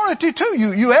authority too.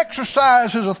 You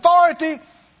exercise His authority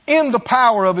in the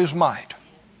power of His might.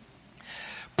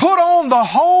 Put on the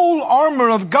whole armor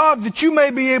of God that you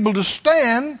may be able to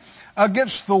stand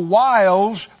against the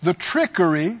wiles, the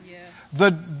trickery, the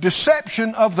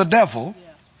deception of the devil.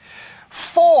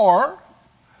 For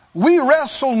we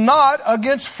wrestle not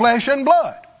against flesh and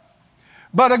blood,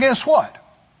 but against what?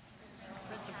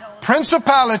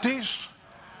 Principalities,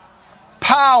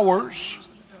 powers,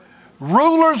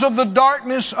 rulers of the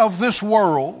darkness of this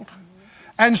world,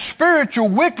 and spiritual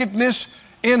wickedness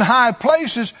in high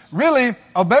places. Really,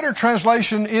 a better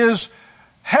translation is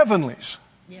heavenlies.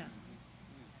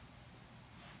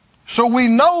 So we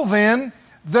know then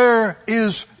there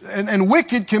is, and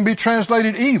wicked can be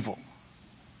translated evil.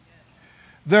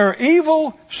 There are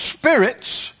evil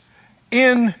spirits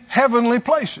in heavenly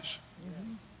places.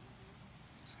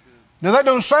 Now that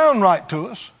don't sound right to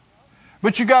us,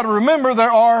 but you got to remember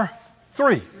there are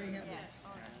 3.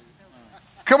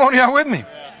 Come on, y'all with me?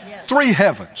 3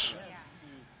 heavens.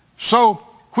 So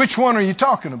which one are you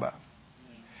talking about?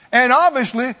 And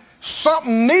obviously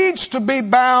something needs to be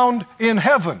bound in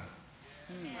heaven.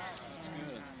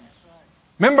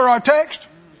 Remember our text?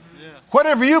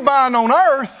 Whatever you bind on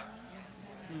earth,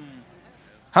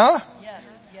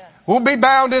 will be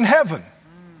bound in heaven.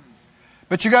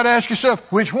 But you got to ask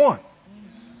yourself, which one?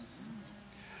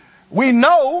 We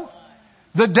know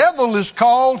the devil is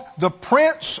called the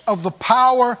prince of the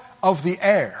power of the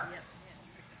air.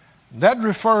 That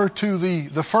refers to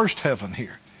the first heaven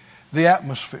here, the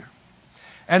atmosphere.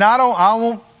 And I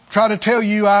won't try to tell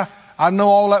you I know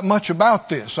all that much about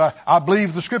this. I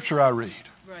believe the scripture I read.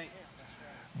 Right.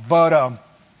 But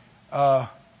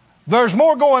there's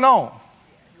more going on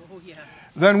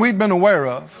than we've been aware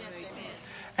of.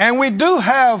 And we do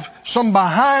have some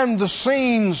behind the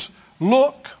scenes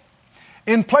look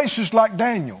in places like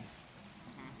Daniel.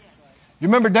 You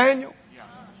remember Daniel?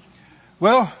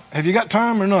 Well, have you got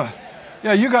time or not?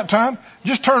 Yeah, you got time.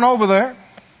 Just turn over there.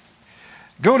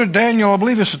 Go to Daniel, I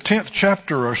believe it's the 10th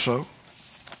chapter or so.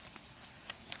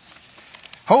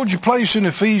 Hold your place in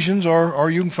Ephesians, or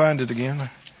you can find it again.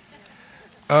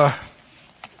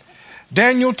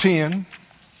 Daniel 10.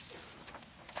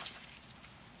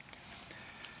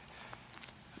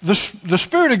 The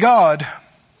Spirit of God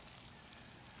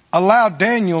allowed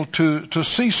Daniel to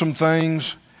see some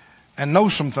things and know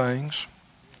some things.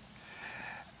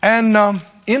 And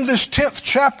in this 10th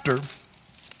chapter,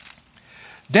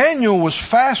 Daniel was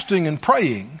fasting and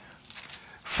praying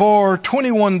for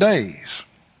 21 days.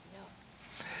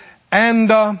 And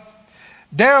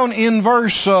down in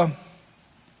verse, about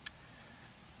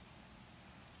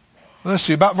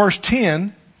verse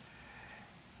 10,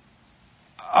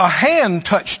 a hand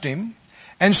touched him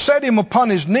and set him upon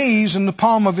his knees in the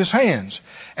palm of his hands.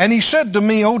 And he said to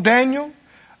me, O Daniel,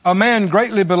 a man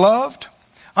greatly beloved,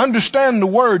 understand the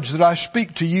words that I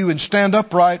speak to you and stand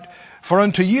upright, for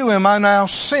unto you am I now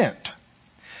sent.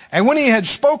 And when he had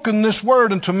spoken this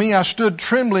word unto me, I stood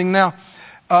trembling. Now,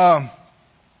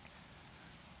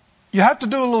 you have to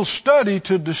do a little study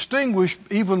to distinguish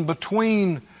even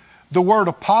between the word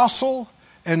apostle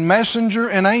and messenger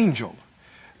and angel,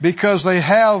 because they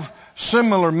have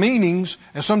similar meanings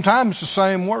and sometimes it's the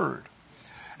same word.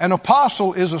 An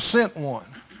apostle is a sent one.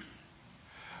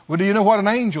 Well, do you know what an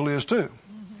angel is too?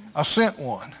 A sent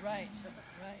one.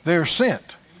 They're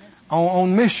sent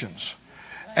on missions.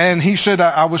 And he said,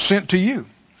 I was sent to you.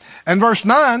 And verse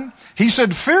 9, he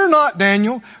said, fear not,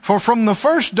 Daniel, for from the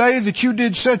first day that you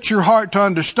did set your heart to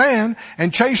understand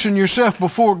and chasten yourself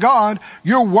before God,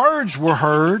 your words were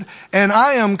heard, and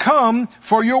I am come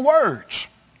for your words.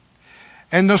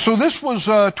 And so this was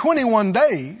 21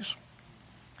 days.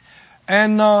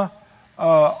 And,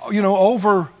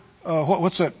 over,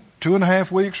 what's that,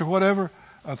 2.5 weeks or whatever?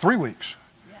 3 weeks.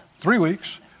 3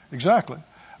 weeks, exactly.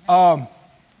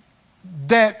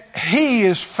 That he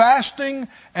is fasting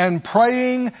and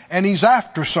praying and he's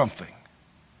after something.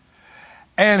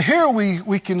 And here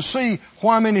we can see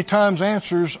why many times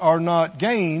answers are not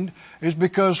gained is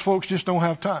because folks just don't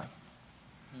have time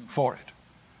for it.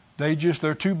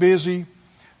 They're too busy.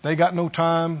 They got no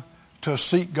time to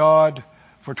seek God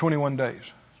for 21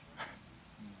 days.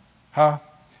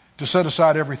 To set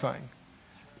aside everything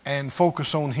and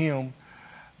focus on Him.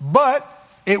 But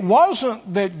it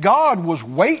wasn't that God was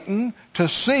waiting to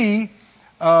see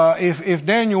if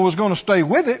Daniel was going to stay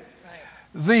with it.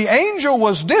 The angel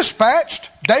was dispatched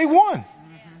day one.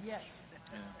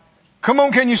 Come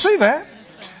on, can you see that?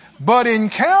 But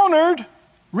encountered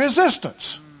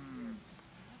resistance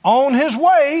on his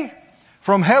way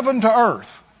from heaven to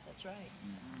earth. That's right.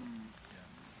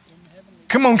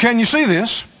 Come on, can you see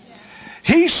this?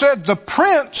 He said, the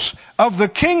prince of the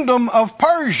kingdom of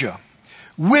Persia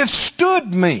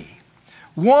withstood me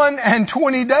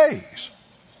 21 days.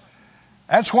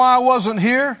 That's why I wasn't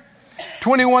here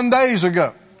 21 days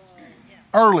ago,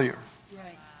 earlier,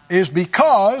 is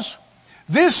because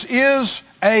this is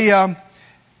an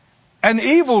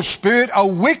evil spirit, a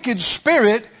wicked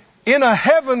spirit in a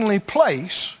heavenly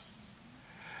place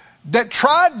that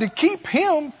tried to keep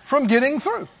him from getting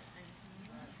through.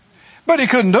 But he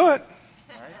couldn't do it.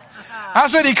 I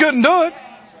said he couldn't do it.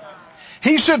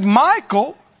 He said,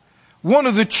 Michael, one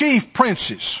of the chief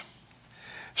princes.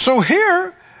 So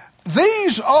here,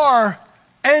 these are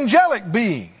angelic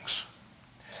beings.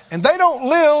 And they don't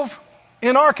live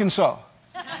in Arkansas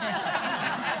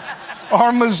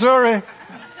or Missouri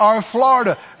or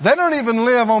Florida. They don't even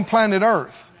live on planet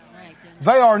Earth.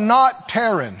 They are not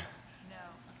Terran.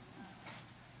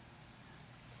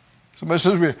 Somebody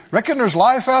says, reckon there's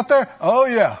life out there? Oh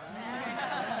yeah.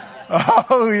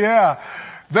 Oh yeah.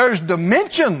 There's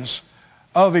dimensions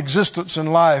of existence in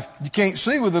life you can't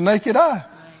see with the naked eye.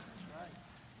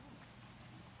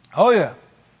 Oh yeah.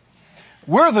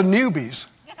 We're the newbies.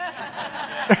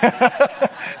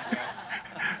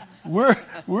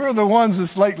 We're the ones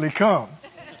that's lately come.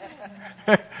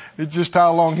 It's just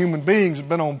how long human beings have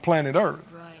been on planet Earth.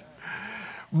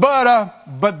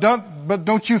 But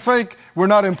don't you think we're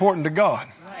not important to God?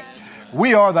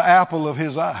 We are the apple of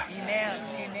His eye. Amen.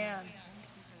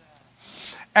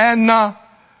 And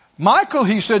Michael,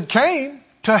 he said, came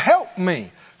to help me.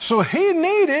 So he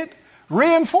needed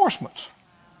reinforcements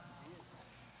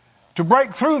to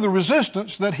break through the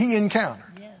resistance that he encountered.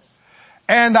 Yes.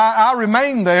 And I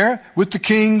remained there with the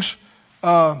kings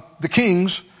of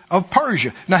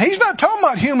Persia. Now he's not talking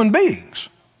about human beings.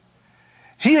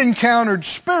 He encountered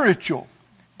spiritual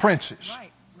princes,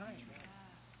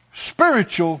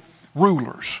 spiritual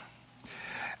rulers.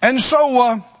 And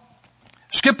so,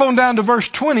 skip on down to verse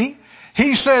 20.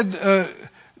 He said,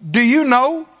 do you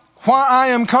know why I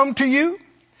am come to you?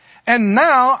 And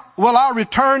now will I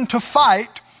return to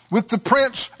fight with the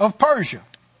prince of Persia.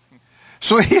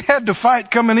 So he had to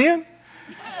fight coming in.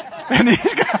 And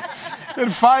he's got to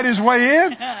fight his way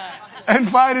in and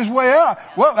fight his way out.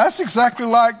 Well, that's exactly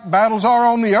like battles are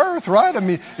on the earth, right? I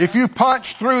mean, if you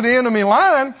punch through the enemy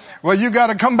line, well, you got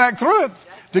to come back through it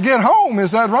to get home.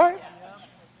 Is that right?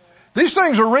 These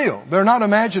things are real. They're not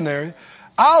imaginary.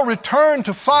 I'll return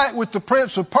to fight with the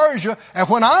prince of Persia, and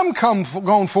when I'm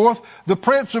gone forth, the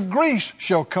prince of Greece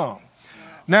shall come.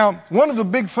 Now, one of the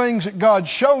big things that God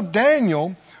showed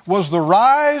Daniel was the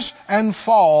rise and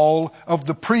fall of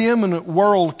the preeminent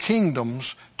world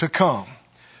kingdoms to come.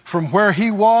 From where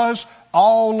he was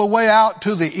all the way out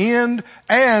to the end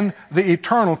and the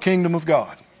eternal kingdom of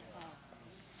God.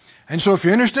 And so if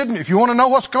you're interested, and if you want to know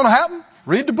what's going to happen,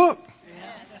 read the book.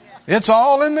 It's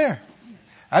all in there.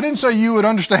 I didn't say you would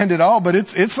understand it all, but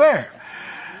it's there.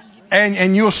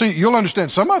 And you'll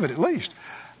understand some of it at least.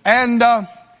 And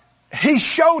he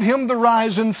showed him the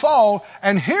rise and fall.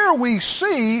 And here we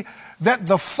see that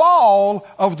the fall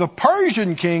of the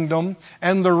Persian kingdom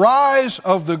and the rise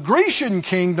of the Grecian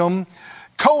kingdom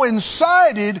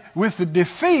coincided with the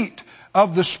defeat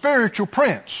of the spiritual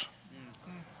prince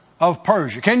of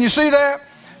Persia. Can you see that?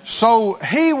 So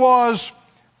he was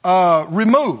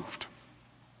removed.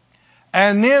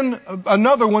 And then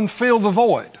another one filled the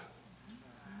void.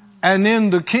 And then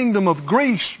the kingdom of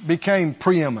Greece became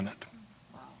preeminent.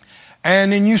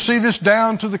 And then you see this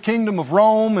down to the kingdom of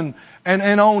Rome and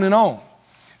on and on.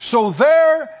 So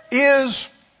there is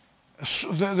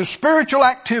the spiritual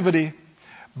activity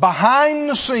behind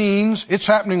the scenes. It's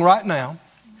happening right now.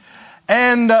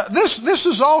 And this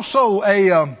is also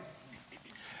a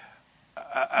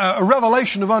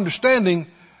revelation of understanding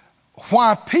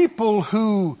why people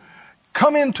who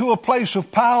come into a place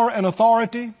of power and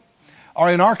authority,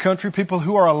 or in our country, people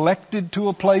who are elected to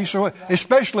a place, or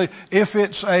especially if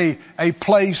it's a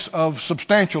place of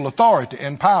substantial authority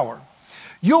and power,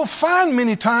 you'll find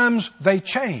many times they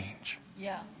change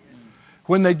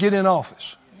when they get in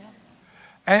office.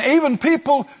 And even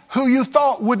people who you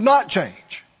thought would not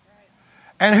change.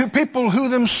 And people who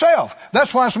themselves,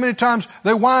 that's why so many times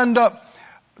they wind up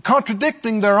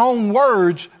contradicting their own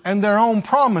words and their own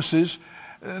promises.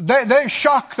 They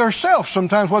shock themselves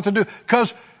sometimes what they do,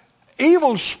 because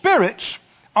evil spirits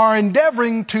are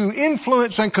endeavoring to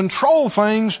influence and control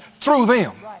things through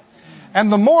them.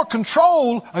 And the more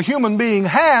control a human being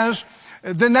has,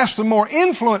 then that's the more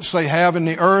influence they have in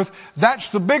the earth. That's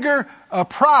the bigger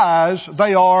prize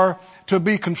they are to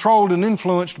be controlled and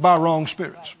influenced by wrong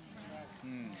spirits.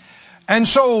 And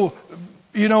so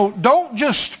don't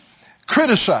just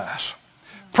criticize.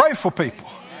 Pray for people.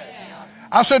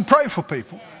 I said pray for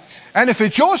people. And if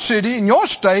it's your city, in your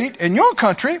state, in your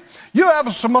country, you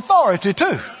have some authority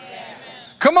too.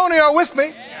 Come on, y'all with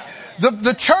me?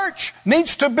 The church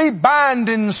needs to be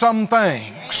binding some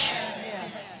things.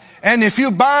 And if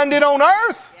you bind it on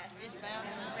earth,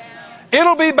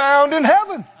 it'll be bound in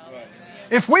heaven.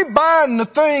 If we bind the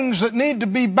things that need to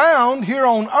be bound here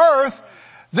on earth,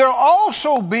 there'll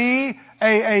also be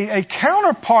a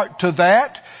counterpart to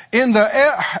that in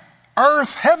the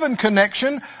earth-heaven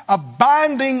connection, a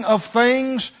binding of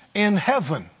things in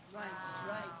heaven.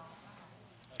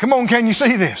 Come on, can you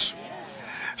see this?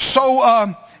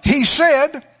 So he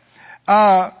said,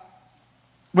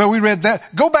 we read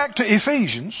that. Go back to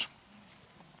Ephesians.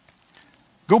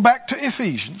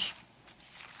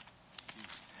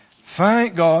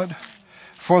 Thank God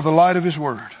for the light of His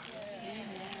Word.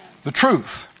 The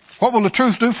truth. What will the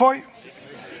truth do for you?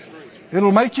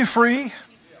 It'll make you free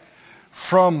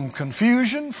from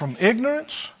confusion, from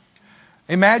ignorance,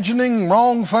 imagining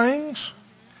wrong things,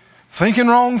 thinking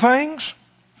wrong things.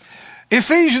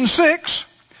 Ephesians 6,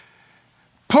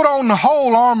 put on the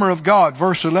whole armor of God,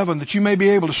 verse 11, that you may be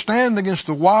able to stand against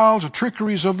the wiles or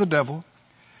trickeries of the devil.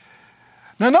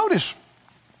 Now notice,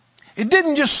 it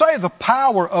didn't just say the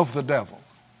power of the devil.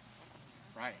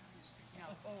 Right.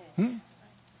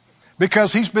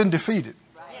 Because he's been defeated.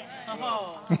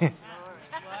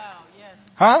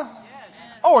 Huh?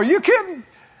 Oh, are you kidding?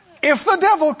 If the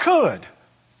devil could,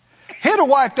 he'd have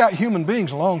wiped out human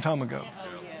beings a long time ago.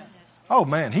 Oh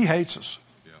man, he hates us.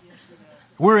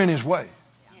 We're in his way.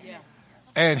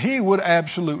 And he would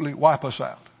absolutely wipe us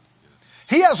out.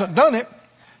 He hasn't done it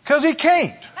because he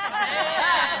can't.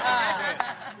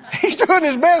 He's doing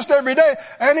his best every day,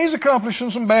 and he's accomplishing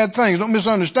some bad things. Don't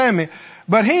misunderstand me.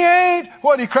 But he ain't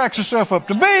what he cracks himself up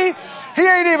to be. He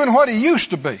ain't even what he used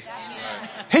to be.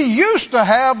 He used to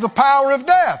have the power of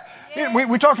death.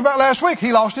 We talked about last week,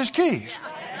 he lost his keys.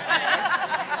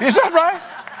 Is that right?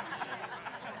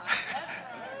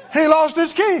 He lost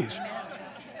his keys.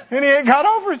 And he ain't got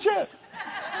over it yet.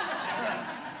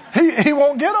 He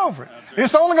won't get over it.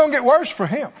 It's only going to get worse for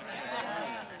him.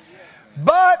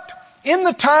 But in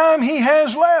the time he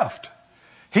has left,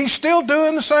 he's still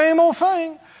doing the same old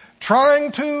thing,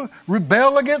 trying to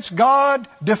rebel against God,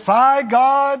 defy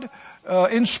God,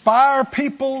 inspire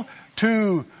people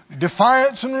to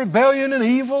defiance and rebellion and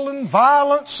evil and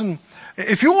violence. And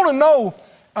if you want to know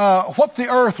what the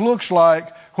earth looks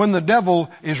like when the devil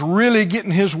is really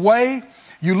getting his way,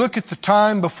 you look at the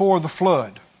time before the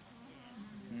flood.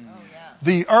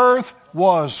 The earth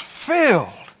was filled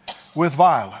with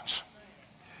violence.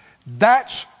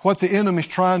 That's what the enemy's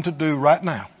trying to do right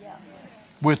now.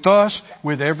 With us,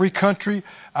 with every country.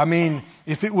 I mean,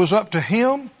 if it was up to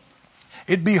him,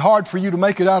 it'd be hard for you to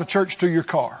make it out of church to your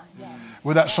car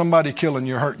without somebody killing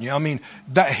you or hurting you. I mean,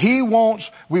 that he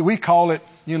wants, we call it,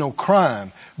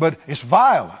 crime, but it's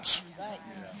violence.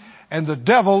 And the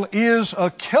devil is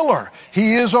a killer.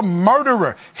 He is a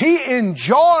murderer. He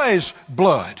enjoys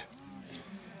blood.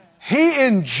 He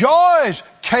enjoys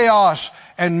chaos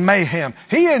and mayhem.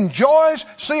 He enjoys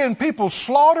seeing people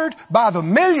slaughtered by the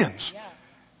millions.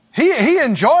 He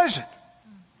enjoys it.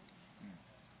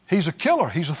 He's a killer.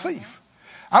 He's a thief.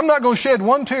 I'm not going to shed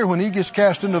one tear when he gets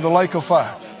cast into the lake of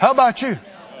fire. How about you?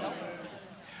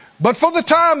 But for the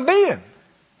time being,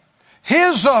 he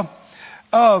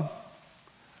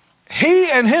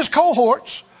and his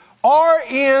cohorts are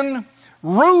in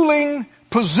ruling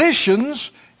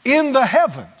positions in the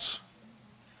heavens.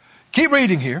 Keep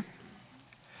reading here.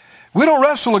 We don't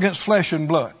wrestle against flesh and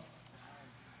blood.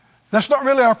 That's not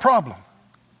really our problem.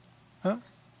 Huh?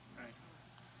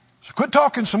 So quit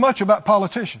talking so much about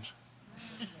politicians.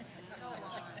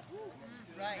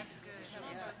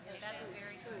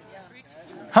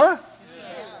 Huh?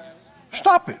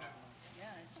 Stop it.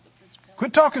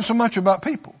 Quit talking so much about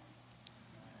people.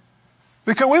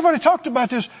 Because we've already talked about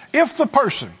this. If the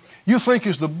person you think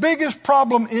is the biggest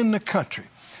problem in the country,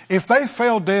 if they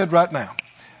fell dead right now,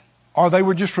 or they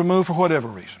were just removed for whatever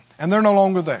reason, and they're no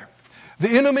longer there, the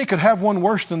enemy could have one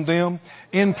worse than them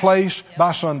in place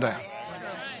by sundown.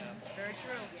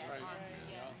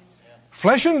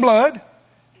 Flesh and blood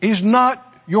is not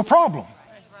your problem.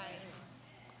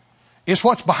 It's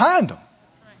what's behind them.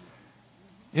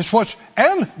 It's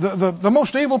and the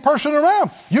most evil person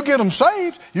around. You get them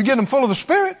saved, you get them full of the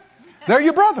Spirit, they're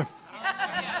your brother.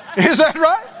 Is that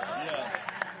right?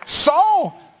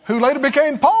 Saul, who later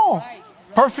became Paul,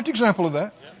 perfect example of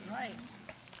that.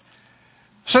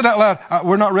 Say that loud.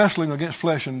 We're not wrestling against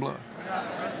flesh and blood.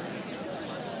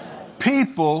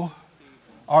 People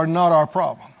are not our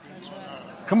problem.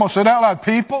 Come on, say it out loud.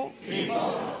 People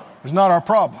is not our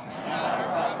problem.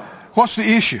 What's the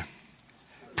issue?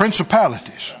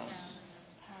 Principalities.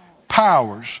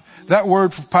 Powers. That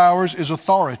word for powers is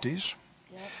authorities.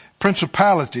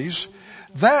 Principalities.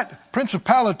 That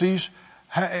principalities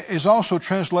is also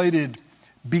translated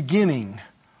beginning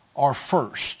or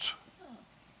first.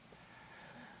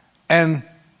 And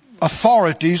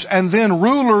authorities, and then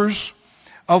rulers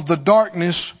of the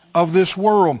darkness of this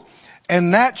world.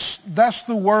 And that's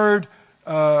the word,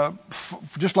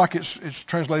 just like it's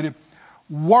translated,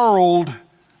 world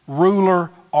ruler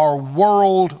or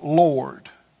world lord.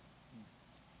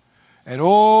 And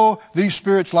these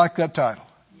spirits like that title.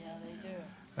 Yeah, they do.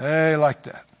 They like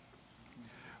that.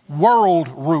 World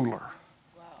ruler.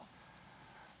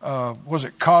 Wow. Was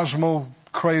it Cosmo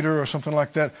Crater or something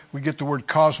like that? We get the word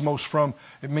cosmos from.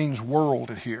 It means world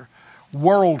here.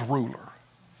 World ruler.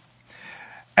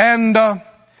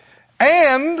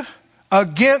 And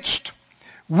against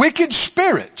wicked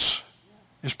spirits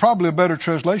is probably a better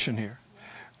translation here.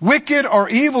 Wicked or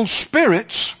evil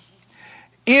spirits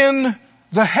in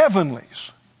the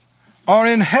heavenlies or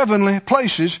in heavenly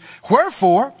places.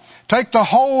 Wherefore, take the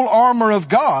whole armor of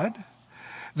God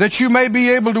that you may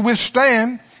be able to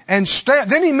withstand and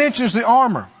stand. Then he mentions the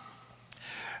armor.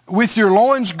 With your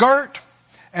loins girt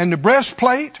and the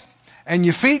breastplate and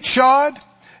your feet shod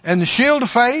and the shield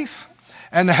of faith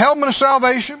and the helmet of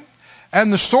salvation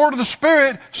and the sword of the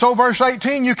Spirit. So verse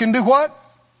 18, you can do what?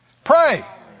 Pray.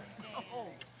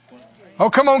 Oh,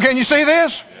 come on, can you see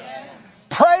this?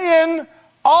 Praying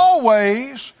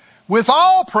always with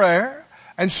all prayer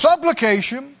and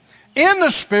supplication in the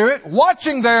Spirit,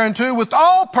 watching thereunto with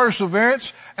all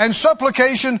perseverance and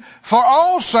supplication for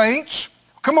all saints.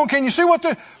 Come on, can you see what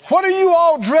are you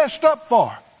all dressed up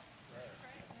for?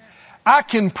 I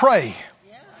can pray.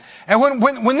 And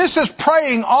when this is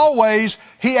praying always,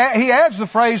 he adds the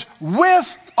phrase,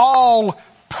 with all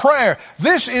prayer.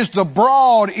 This is the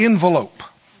broad envelope.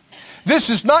 This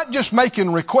is not just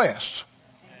making requests.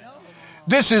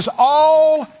 This is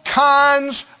all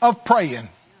kinds of praying.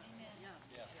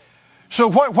 So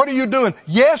what are you doing?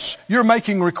 Yes, you're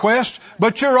making requests,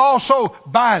 but you're also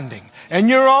binding. And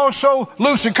you're also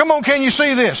loosing. Come on, can you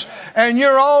see this? And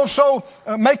you're also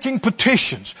making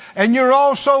petitions. And you're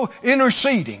also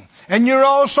interceding. And you're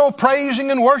also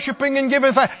praising and worshiping and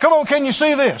giving thanks. Come on, can you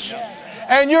see this?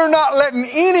 And you're not letting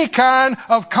any kind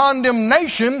of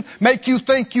condemnation make you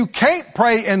think you can't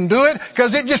pray and do it,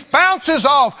 because it just bounces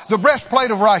off the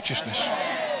breastplate of righteousness.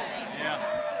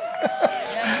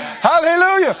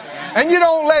 Hallelujah. And you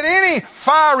don't let any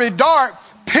fiery dart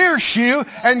pierce you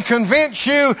and convince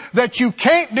you that you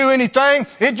can't do anything.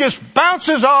 It just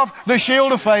bounces off the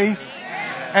shield of faith.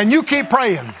 And you keep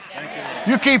praying.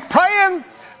 You keep praying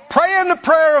the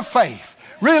prayer of faith,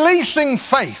 releasing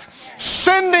faith,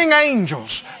 sending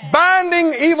angels,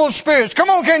 binding evil spirits. Come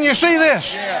on, can you see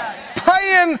this?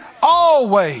 Praying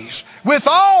always with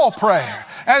all prayer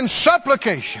and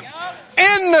supplication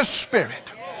in the Spirit.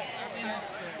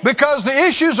 Because the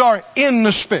issues are in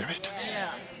the Spirit.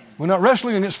 We're not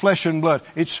wrestling against flesh and blood.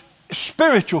 It's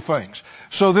spiritual things.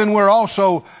 So then we're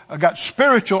also got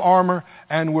spiritual armor,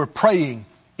 and we're praying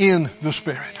in the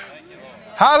Spirit.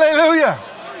 Hallelujah.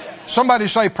 Somebody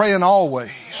say praying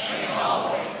always.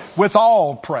 With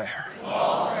all prayer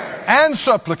and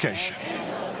supplication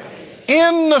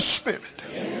in the Spirit.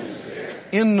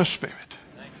 In the Spirit.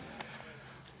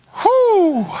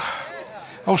 Whoo!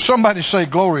 Oh, somebody say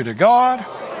glory to God.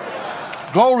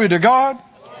 Glory to God.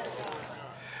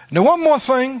 Now, one more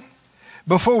thing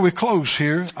before we close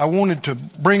here. I wanted to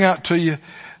bring out to you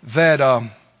that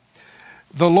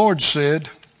the Lord said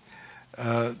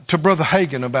to Brother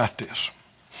Hagin about this.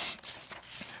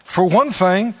 For one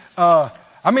thing,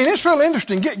 it's real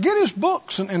interesting. Get his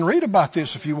books and read about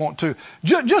this if you want to.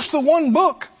 Just the one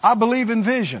book, I Believe in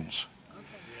Visions,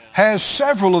 has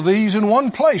several of these in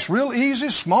one place. Real easy,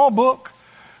 small book.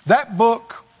 That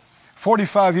book,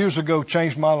 45 years ago,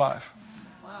 changed my life.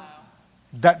 Wow.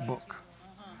 That book.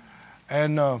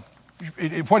 And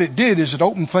what it did is it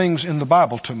opened things in the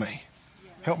Bible to me.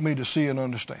 Helped me to see and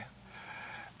understand.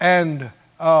 And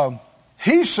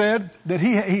he said that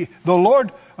the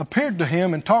Lord appeared to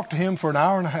him and talked to him for an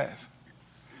hour and a half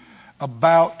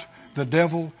about the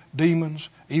devil, demons,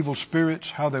 evil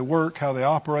spirits, how they work, how they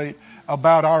operate,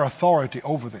 about our authority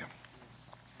over them.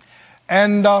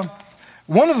 And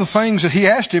one of the things that he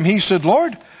asked him, he said,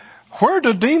 Lord, where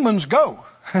do demons go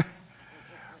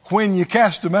when you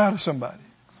cast them out of somebody?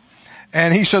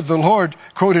 And he said, the Lord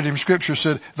quoted him scripture,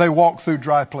 said, they walk through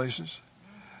dry places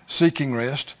seeking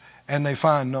rest, and they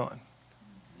find none.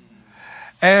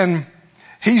 And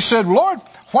he said, Lord,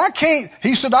 why can't,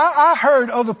 he said, I heard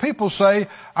other people say,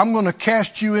 I'm going to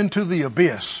cast you into the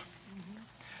abyss.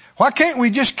 Why can't we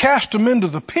just cast them into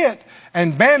the pit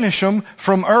and banish them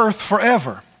from earth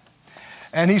forever?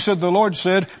 And he said, the Lord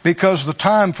said, because the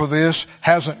time for this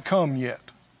hasn't come yet.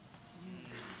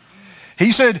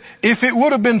 He said, if it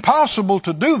would have been possible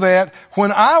to do that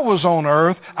when I was on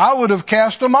earth, I would have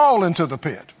cast them all into the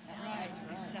pit.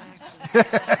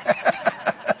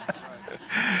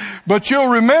 But you'll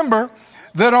remember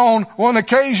that on one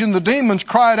occasion the demons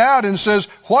cried out and says,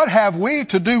 what have we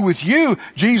to do with you,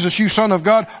 Jesus, you Son of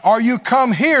God? Are you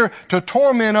come here to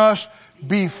torment us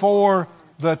before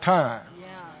the time?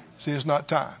 See, it's not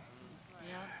time.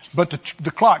 But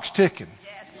the clock's ticking.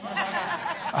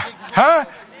 Huh?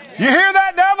 You hear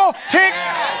that, devil? Tick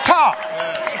tock.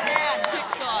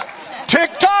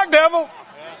 Tick tock, devil.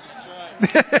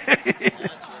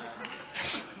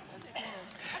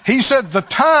 He said the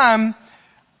time,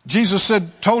 Jesus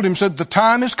told him, the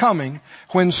time is coming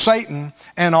when Satan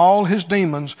and all his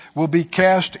demons will be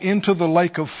cast into the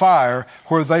lake of fire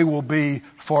where they will be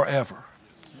forever.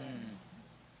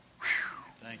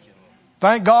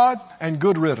 Thank God and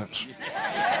good riddance.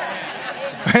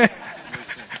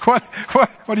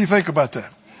 What do you think about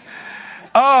that?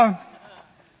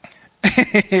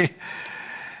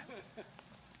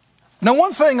 Now,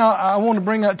 one thing I want to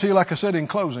bring out to you, like I said in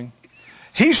closing,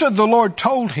 he said the Lord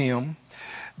told him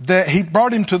that he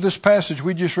brought him to this passage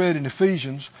we just read in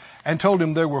Ephesians and told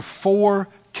him there were 4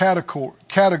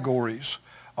 categories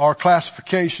or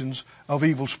classifications of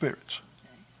evil spirits.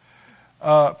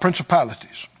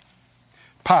 Principalities,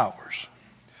 powers,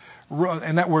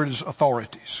 and that word is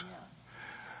authorities.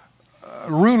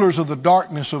 Rulers of the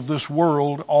darkness of this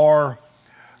world are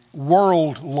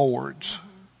world lords,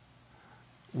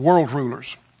 world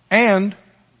rulers, and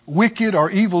wicked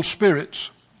or evil spirits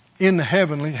in the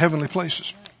heavenly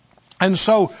places. And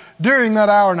so during that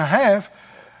hour and a half,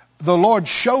 the Lord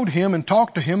showed him and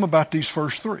talked to him about these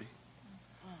first 3.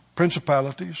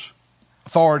 Principalities,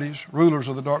 authorities, rulers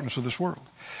of the darkness of this world.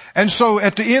 And so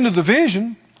at the end of the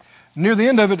vision, near the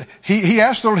end of it, he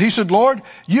asked the Lord, he said, Lord,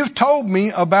 you've told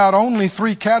me about only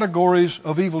 3 categories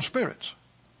of evil spirits.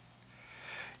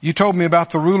 You told me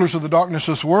about the rulers of the darkness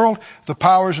of this world, the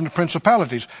powers and the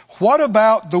principalities. What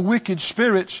about the wicked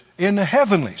spirits in the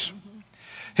heavenlies?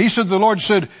 He said, the Lord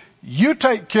said, you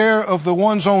take care of the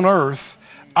ones on earth.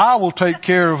 I will take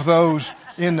care of those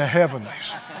in the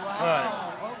heavenlies. Wow.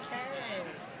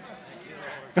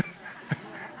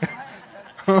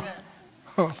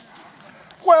 Okay.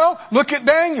 Well, look at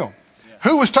Daniel.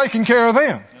 Who was taking care of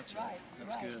them? That's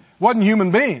good. Wasn't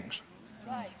human beings.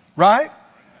 Right?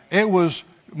 It was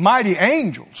mighty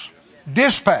angels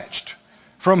dispatched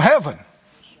from heaven.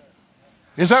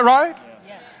 Is that right?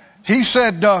 He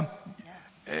said,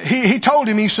 he told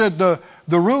him, he said, the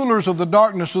rulers of the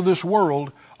darkness of this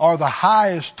world are the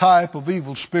highest type of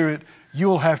evil spirit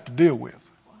you'll have to deal with.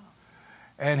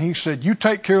 And he said, you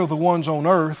take care of the ones on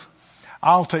earth,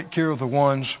 I'll take care of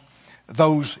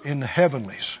those in the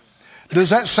heavenlies.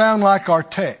 Does that sound like our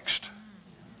text?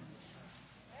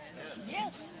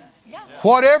 Yes. Yeah.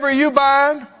 Whatever you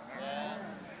bind.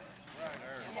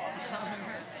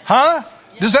 Huh?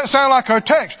 Does that sound like our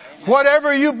text?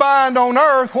 Whatever you bind on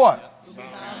earth, what?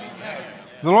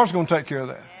 The Lord's going to take care of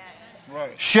that.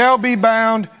 Shall be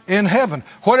bound in heaven.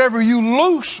 Whatever you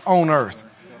loose on earth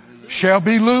shall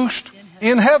be loosed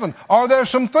in heaven. Are there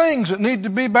some things that need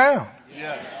to be bound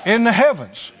in the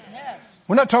heavens?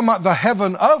 We're not talking about the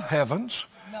heaven of heavens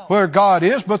where God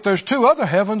is, but there's 2 other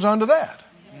heavens under that.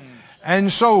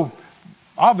 And so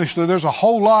obviously there's a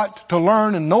whole lot to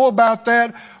learn and know about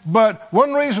that. But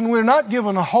one reason we're not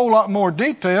given a whole lot more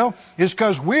detail is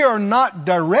because we are not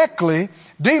directly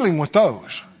dealing with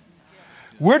those.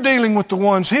 We're dealing with the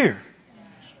ones here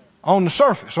on the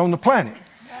surface, on the planet.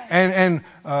 And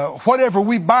whatever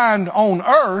we bind on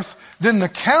earth, then the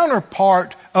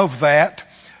counterpart of that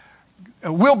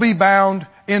will be bound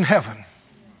in heaven.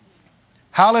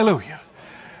 Hallelujah.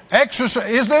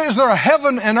 Is there a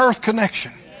heaven and earth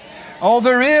connection? Oh,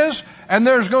 there is, and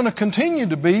there's going to continue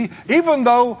to be, even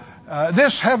though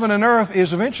this heaven and earth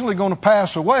is eventually going to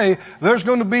pass away. There's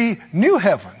going to be new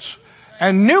heavens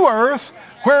and new earth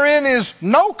wherein is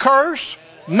no curse,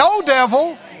 no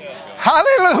devil.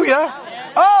 Hallelujah.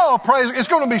 Oh, praise. It's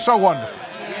going to be so wonderful.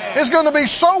 It's going to be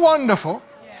so wonderful.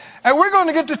 And we're going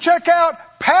to get to check out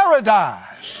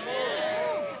paradise.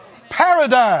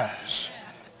 Paradise.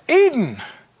 Eden.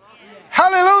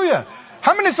 Hallelujah.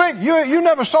 How many think you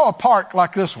never saw a park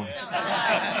like this one?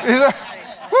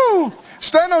 Woo.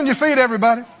 Stand on your feet,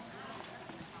 everybody.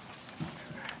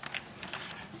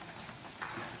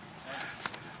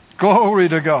 Glory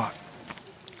to God.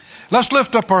 Let's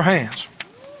lift up our hands.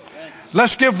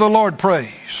 Let's give the Lord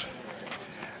praise.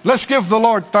 Let's give the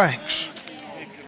Lord thanks.